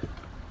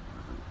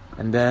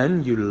 And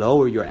then you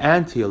lower your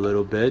ante a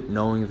little bit,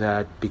 knowing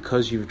that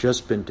because you've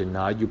just been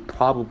denied, you'll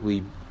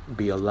probably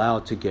be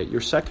allowed to get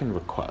your second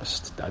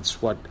request.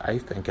 That's what I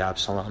think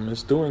Absalom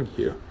is doing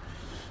here.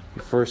 He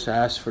first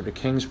asks for the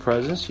king's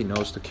presence. He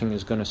knows the king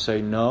is going to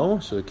say no,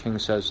 so the king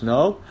says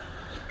no.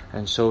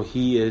 And so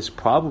he is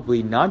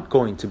probably not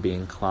going to be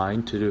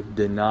inclined to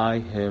deny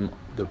him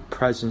the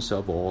presence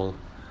of all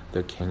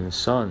the king's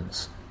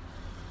sons.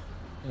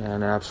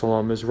 And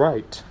Absalom is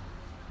right.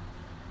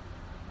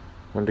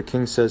 When the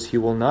king says he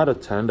will not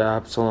attend,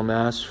 Absalom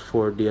asks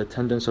for the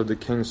attendance of the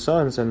king's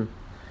sons, and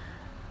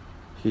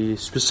he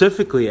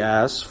specifically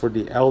asks for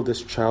the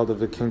eldest child of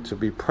the king to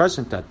be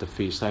present at the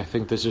feast. I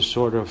think this is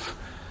sort of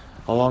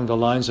along the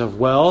lines of,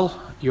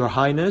 well, your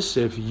highness,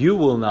 if you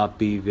will not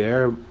be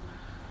there,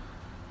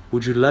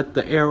 would you let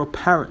the heir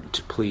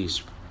apparent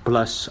please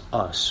bless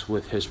us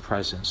with his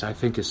presence? I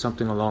think it's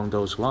something along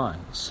those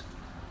lines.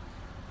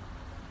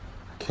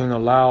 The king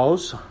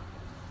allows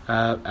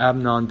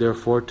Amnon,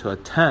 therefore, to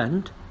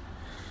attend,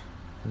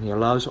 and he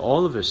allows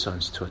all of his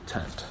sons to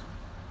attend.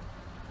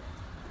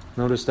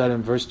 Notice that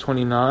in verse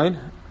 29,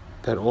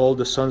 that all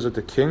the sons of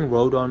the king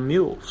rode on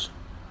mules.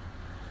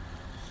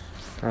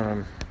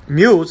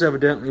 Mules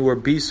evidently were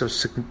beasts of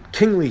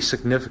kingly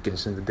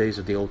significance in the days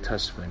of the Old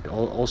Testament,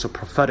 also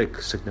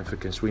prophetic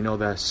significance. We know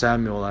that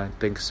Samuel and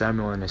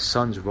his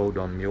sons rode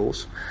on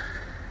mules.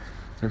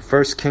 In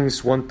 1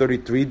 Kings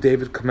 1:33,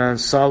 David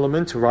commands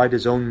Solomon to ride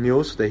his own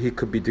mule so that he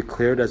could be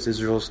declared as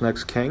Israel's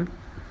next king.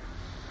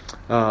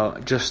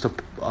 Just a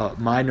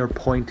minor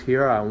point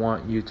here I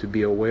want you to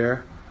be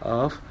aware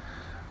of.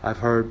 I've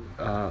heard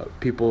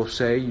people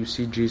say, you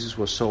see, Jesus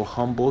was so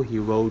humble, he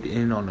rode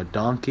in on a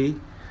donkey.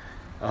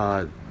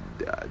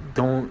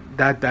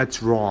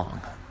 That's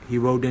wrong. He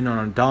rode in on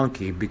a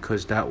donkey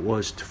because that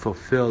was to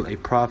fulfill a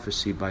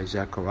prophecy by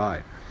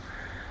Zechariah.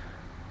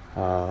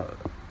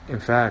 In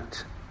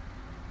fact,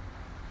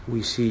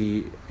 we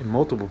see in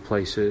multiple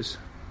places,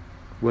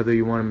 whether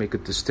you want to make a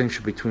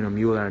distinction between a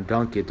mule and a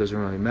donkey, it doesn't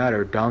really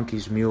matter.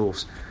 Donkeys,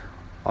 mules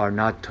are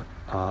not,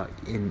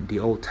 in the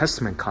Old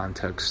Testament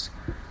context,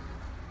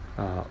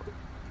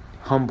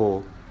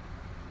 humble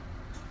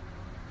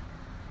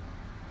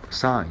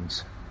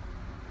signs.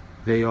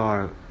 They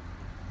are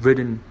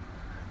ridden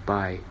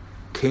by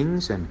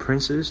kings and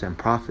princes and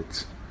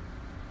prophets.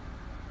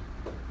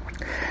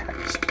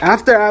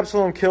 After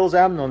Absalom kills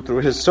Amnon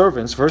through his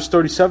servants, verse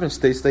 37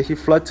 states that he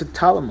fled to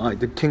Talmai,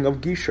 the king of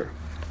Geshur.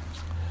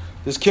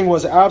 This king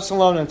was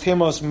Absalom and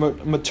Tamar's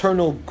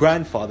maternal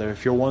grandfather.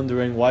 If you're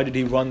wondering why did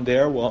he run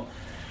there, well,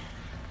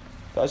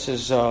 that's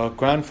his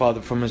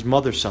grandfather from his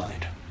mother's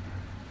side.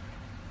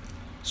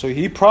 So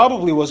he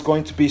probably was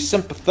going to be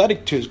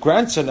sympathetic to his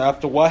grandson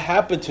after what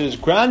happened to his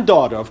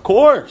granddaughter, of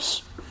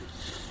course.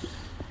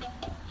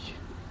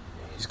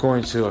 He's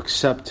going to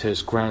accept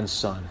his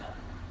grandson.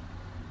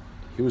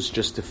 He was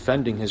just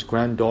defending his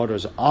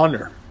granddaughter's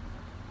honor.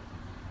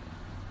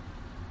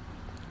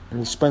 And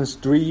he spends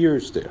 3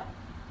 years there.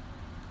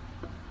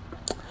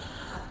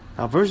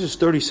 Now verses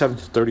 37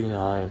 to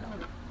 39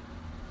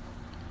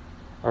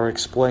 are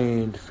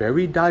explained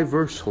very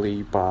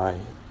diversely by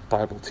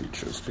Bible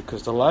teachers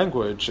because the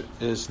language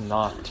is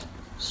not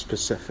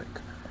specific.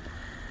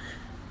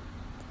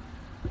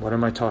 What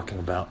am I talking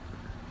about?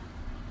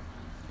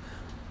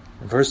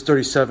 Verse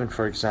 37,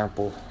 for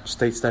example,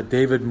 states that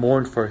David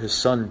mourned for his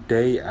son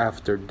day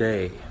after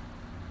day.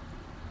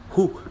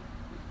 Who?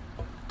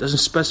 Doesn't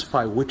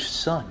specify which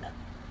son.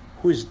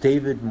 Who is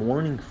David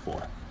mourning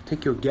for?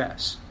 Take your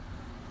guess.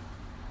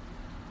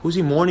 Who's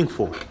he mourning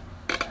for?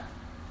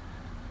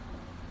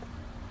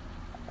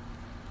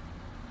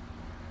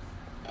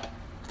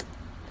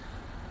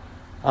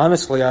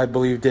 Honestly, I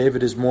believe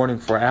David is mourning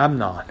for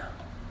Amnon.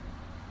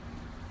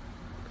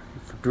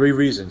 For 3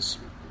 reasons.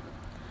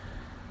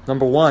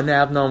 Number 1,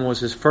 Amnon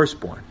was his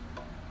firstborn.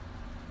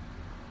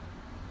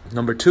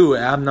 Number 2,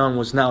 Amnon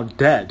was now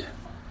dead.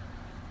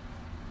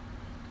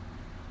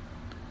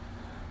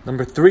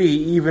 Number 3,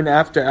 even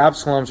after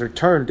Absalom's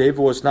return, David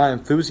was not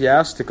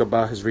enthusiastic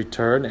about his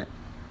return.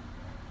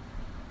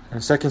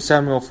 And 2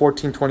 Samuel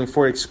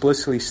 14:24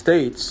 explicitly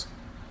states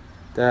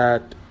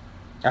that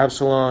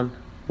Absalom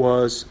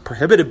was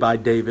prohibited by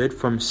David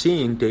from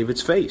seeing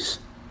David's face.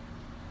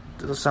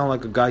 Doesn't sound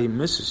like a guy he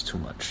misses too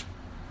much.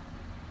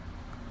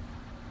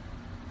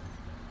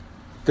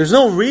 There's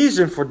no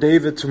reason for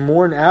David to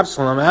mourn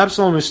Absalom.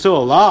 Absalom is still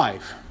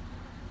alive.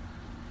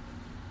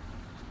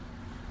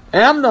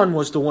 Amnon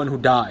was the one who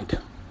died.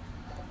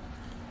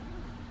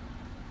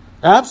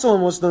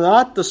 Absalom was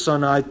not the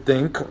son, I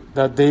think,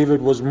 that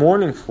David was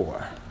mourning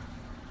for.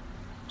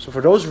 So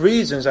for those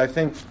reasons, I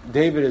think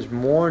David is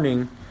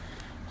mourning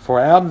for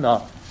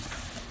Amnon.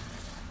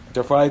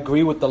 Therefore, I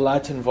agree with the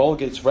Latin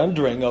Vulgate's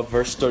rendering of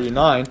verse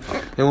 39,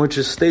 in which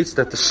it states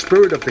that the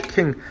spirit of the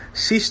king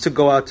ceased to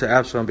go out to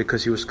Absalom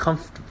because he was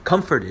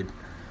comforted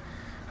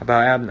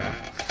about Amnon.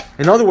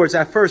 In other words,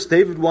 at first,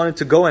 David wanted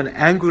to go and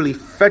angrily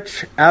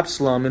fetch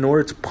Absalom in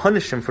order to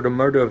punish him for the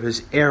murder of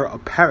his heir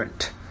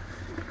apparent.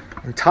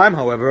 In time,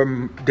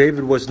 however,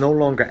 David was no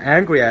longer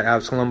angry at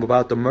Absalom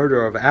about the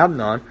murder of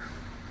Amnon.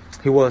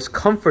 He was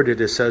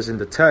comforted, it says in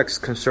the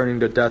text, concerning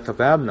the death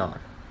of Amnon.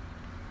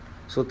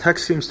 So the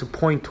text seems to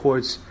point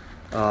towards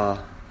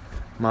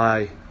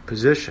my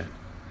position.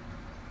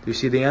 Do you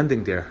see the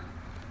ending there?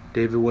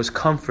 David was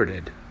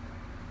comforted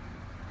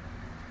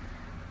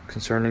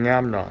concerning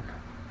Amnon.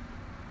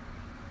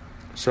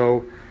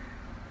 So,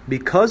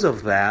 because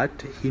of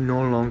that, he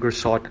no longer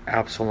sought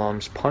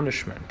Absalom's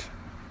punishment.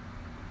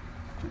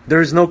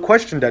 There is no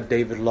question that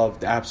David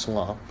loved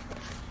Absalom.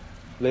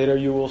 Later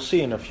you will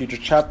see in a future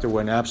chapter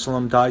when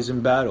Absalom dies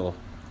in battle,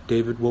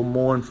 David will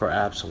mourn for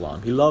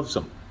Absalom. He loves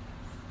him.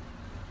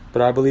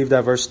 But I believe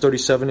that verse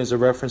 37 is a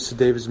reference to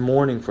David's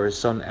mourning for his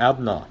son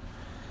Amnon,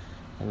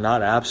 and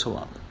not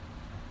Absalom.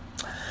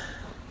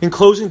 In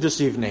closing this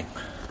evening,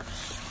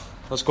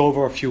 let's go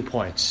over a few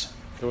points.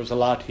 There was a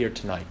lot here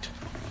tonight.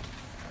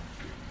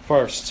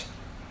 First,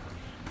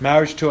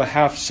 marriage to a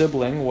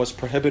half-sibling was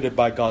prohibited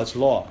by God's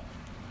law.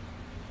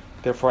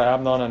 Therefore,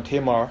 Amnon and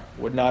Tamar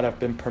would not have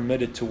been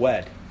permitted to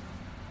wed.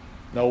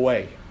 No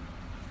way.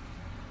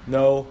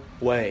 No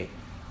way.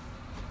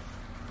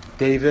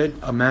 David,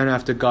 a man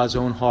after God's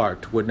own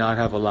heart, would not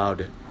have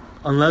allowed it.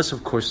 Unless,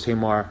 of course,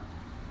 Tamar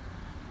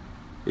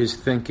is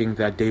thinking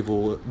that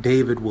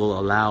David will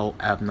allow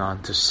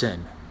Amnon to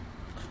sin.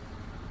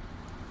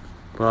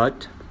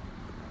 But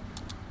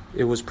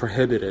it was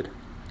prohibited.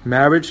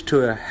 Marriage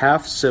to a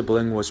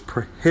half-sibling was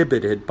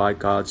prohibited by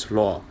God's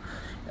law.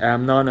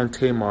 Amnon and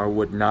Tamar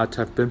would not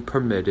have been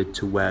permitted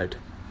to wed.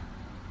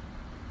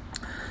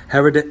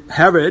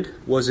 Herod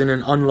was in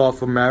an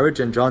unlawful marriage,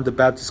 and John the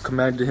Baptist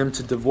commanded him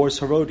to divorce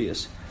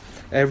Herodias.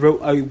 A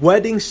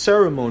wedding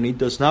ceremony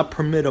does not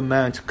permit a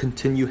man to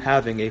continue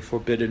having a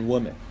forbidden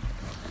woman.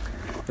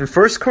 In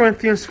 1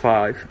 Corinthians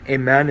 5, a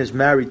man is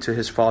married to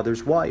his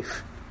father's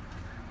wife.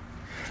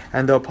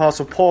 And the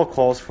Apostle Paul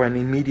calls for an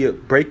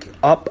immediate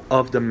break-up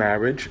of the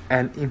marriage,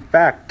 and in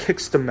fact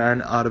kicks the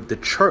man out of the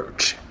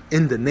church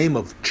in the name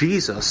of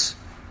Jesus.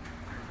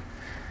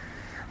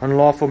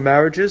 Unlawful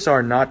marriages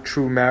are not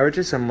true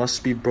marriages and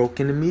must be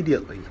broken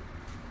immediately.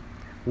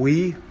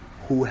 We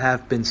who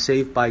have been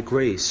saved by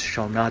grace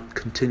shall not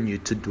continue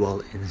to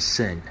dwell in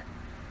sin.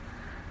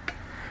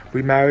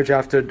 Remarriage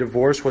after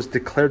divorce was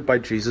declared by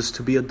Jesus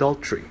to be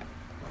adultery.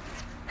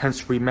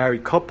 Hence,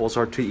 remarried couples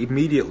are to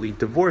immediately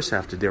divorce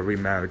after their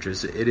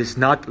remarriages. It is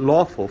not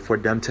lawful for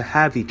them to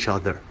have each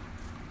other.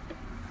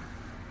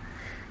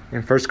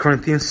 In 1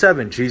 Corinthians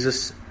 7,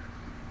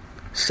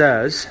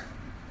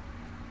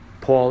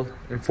 Paul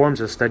informs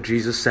us that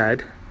Jesus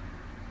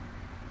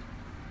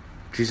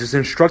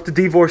instructed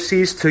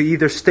divorcees to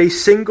either stay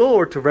single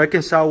or to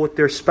reconcile with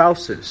their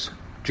spouses.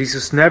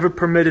 Jesus never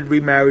permitted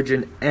remarriage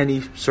in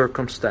any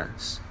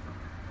circumstance.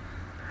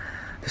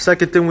 The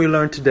second thing we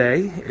learn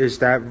today is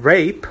that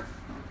rape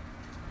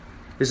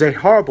is a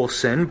horrible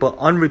sin, but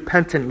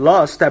unrepentant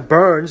lust that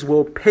burns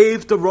will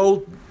pave the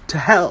road to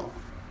hell.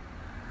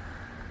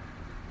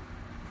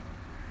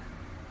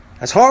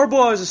 As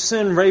horrible as a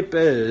sin rape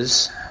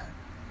is,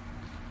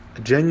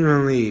 a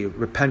genuinely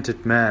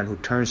repentant man who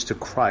turns to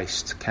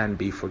Christ can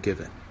be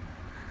forgiven.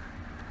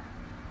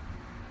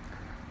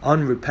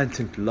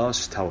 Unrepentant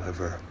lust,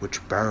 however,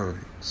 which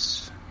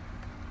burns,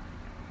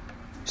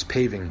 is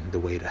paving the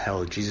way to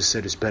hell. Jesus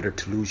said it's better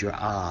to lose your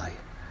eye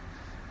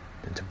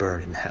than to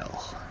burn in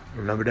hell.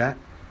 Remember that?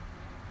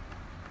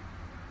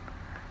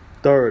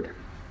 Third,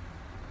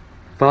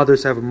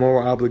 fathers have a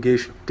moral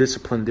obligation to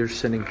discipline their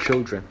sinning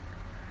children.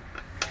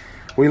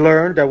 We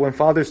learned that when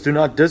fathers do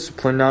not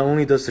discipline, not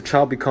only does the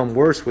child become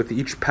worse with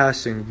each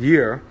passing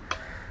year,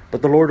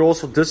 but the Lord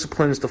also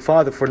disciplines the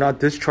father for not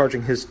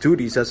discharging his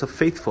duties as a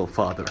faithful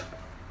father.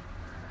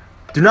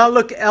 Do not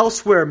look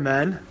elsewhere,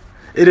 men.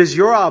 It is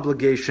your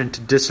obligation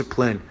to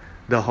discipline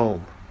the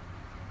home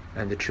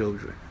and the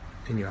children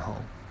in your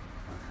home.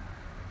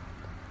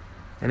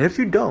 And if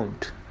you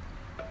don't,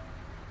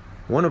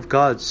 one of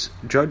God's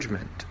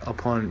judgment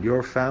upon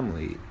your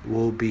family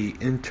will be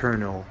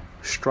internal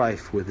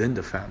strife within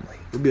the family.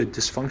 It will be a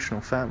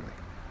dysfunctional family.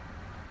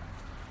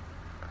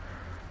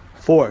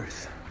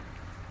 Fourth,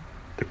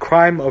 the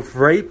crime of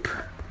rape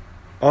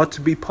ought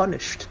to be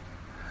punished.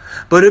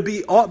 But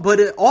it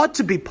ought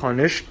to be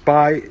punished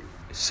by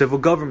civil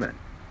government,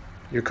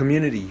 your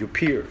community, your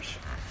peers,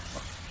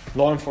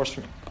 law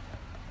enforcement.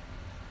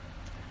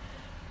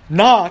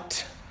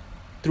 Not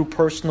through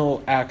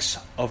personal acts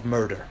of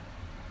murder.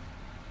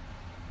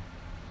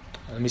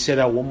 Let me say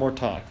that one more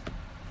time.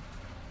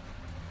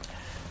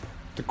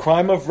 The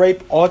crime of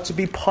rape ought to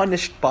be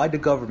punished by the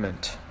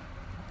government,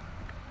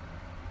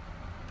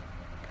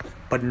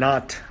 but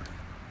not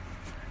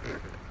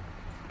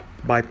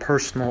by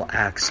personal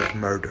acts of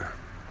murder.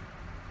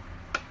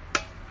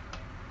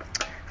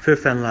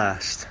 Fifth and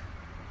last,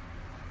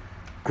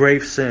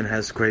 grave sin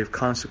has grave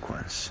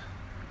consequence.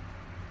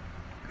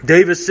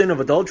 David's sin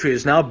of adultery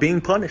is now being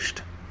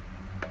punished.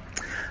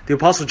 The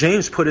Apostle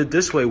James put it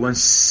this way: when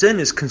sin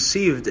is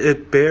conceived,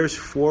 it bears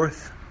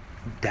forth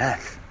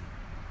death.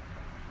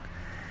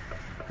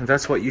 And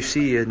that's what you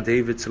see in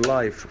David's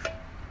life.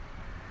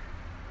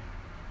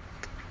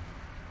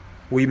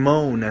 We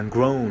moan and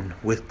groan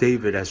with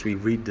David as we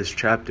read this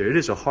chapter. It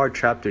is a hard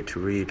chapter to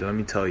read, let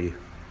me tell you.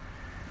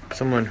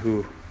 Someone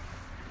who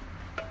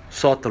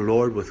sought the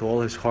Lord with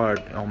all his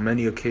heart on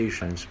many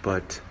occasions,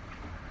 but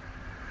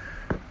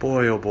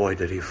boy, oh boy,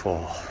 did he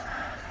fall.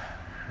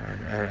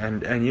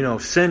 And you know,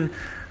 sin,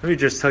 let me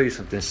just tell you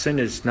something. Sin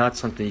is not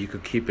something you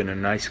could keep in a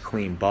nice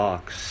clean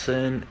box.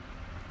 Sin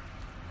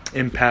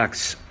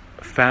impacts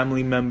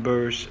family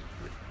members,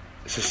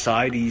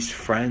 societies,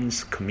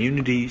 friends,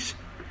 communities.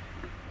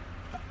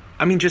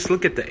 I mean, just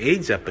look at the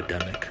AIDS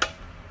epidemic.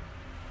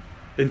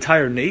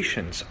 Entire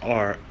nations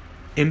are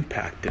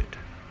impacted.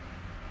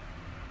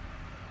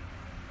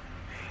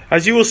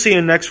 As you will see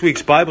in next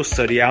week's Bible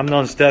study,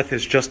 Amnon's death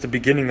is just the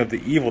beginning of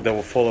the evil that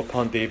will fall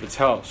upon David's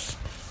house.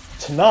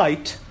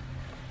 Tonight,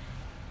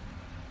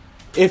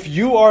 if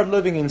you are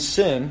living in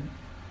sin,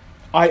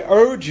 I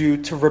urge you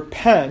to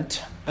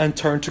repent and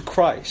turn to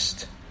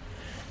Christ.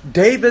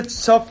 David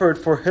suffered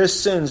for his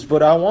sins,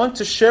 but I want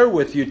to share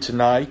with you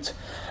tonight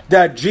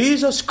that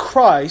Jesus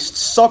Christ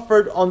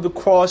suffered on the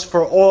cross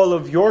for all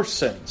of your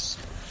sins.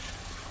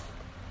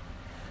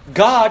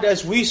 God,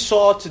 as we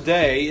saw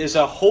today, is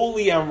a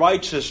holy and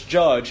righteous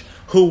judge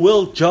who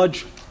will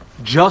judge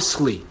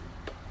justly.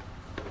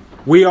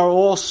 We are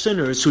all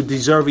sinners who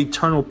deserve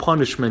eternal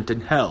punishment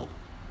in hell.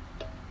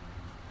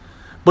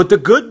 But the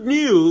good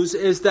news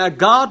is that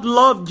God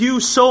loved you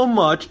so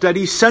much that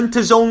He sent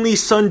His only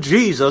Son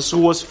Jesus, who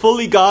was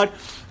fully God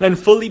and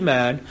fully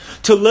man,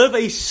 to live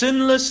a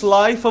sinless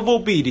life of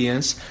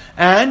obedience.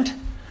 And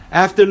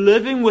after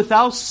living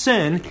without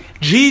sin,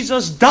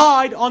 Jesus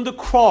died on the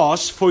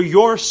cross for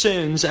your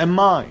sins and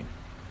mine.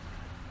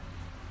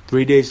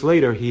 3 days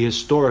later, He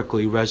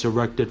historically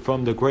resurrected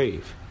from the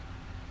grave,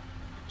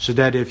 so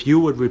that if you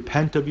would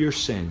repent of your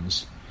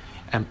sins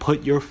and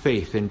put your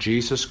faith in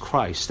Jesus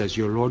Christ as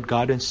your Lord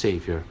God and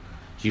Savior,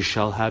 you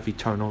shall have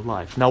eternal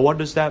life. Now, what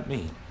does that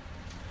mean?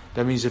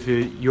 That means if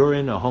you're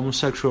in a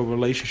homosexual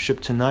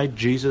relationship tonight,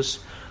 Jesus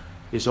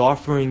is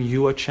offering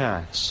you a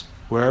chance.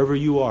 Wherever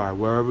you are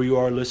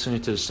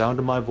listening to the sound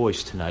of my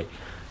voice tonight,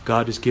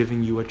 God is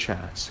giving you a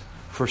chance.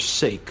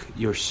 Forsake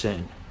your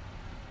sin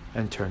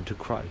and turn to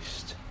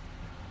Christ.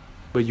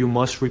 But you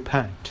must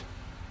repent.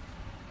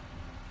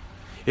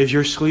 If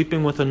you're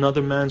sleeping with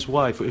another man's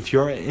wife, if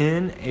you're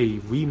in a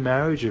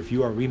remarriage, if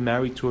you are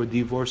remarried to a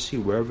divorcee,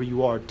 wherever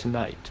you are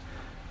tonight,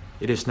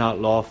 it is not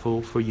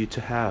lawful for you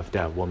to have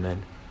that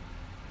woman.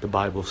 The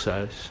Bible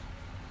says,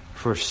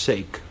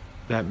 forsake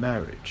that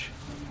marriage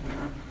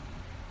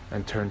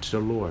and turn to the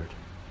Lord.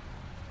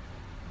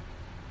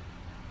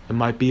 It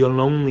might be a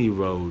lonely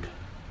road,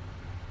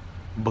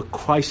 but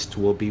Christ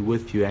will be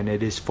with you, and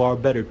it is far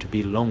better to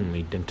be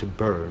lonely than to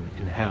burn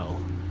in hell.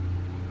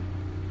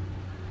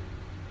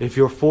 If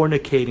you're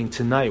fornicating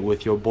tonight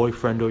with your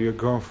boyfriend or your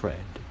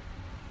girlfriend,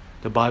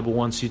 the Bible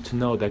wants you to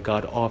know that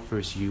God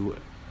offers you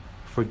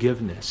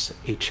forgiveness,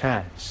 a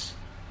chance.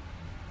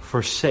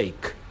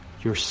 Forsake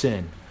your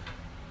sin.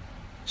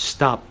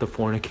 Stop the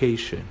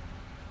fornication.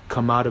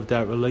 Come out of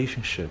that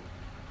relationship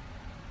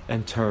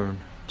and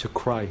turn to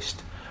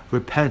Christ.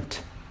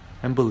 Repent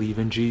and believe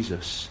in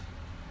Jesus.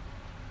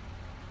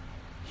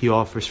 He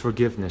offers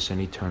forgiveness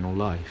and eternal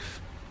life.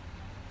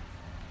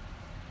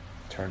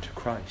 Turn to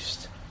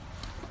Christ.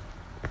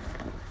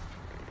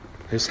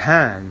 His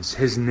hands,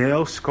 His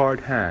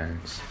nail-scarred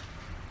hands,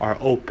 are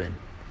open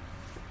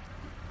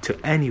to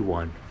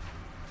anyone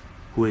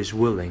who is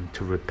willing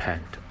to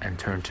repent and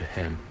turn to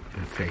Him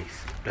in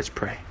faith. Let's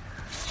pray.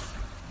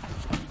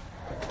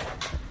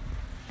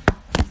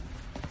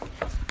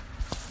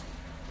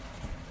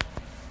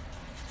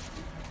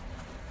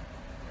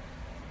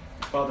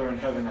 Father in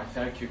heaven, I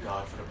thank you,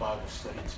 God, for the Bible study tonight.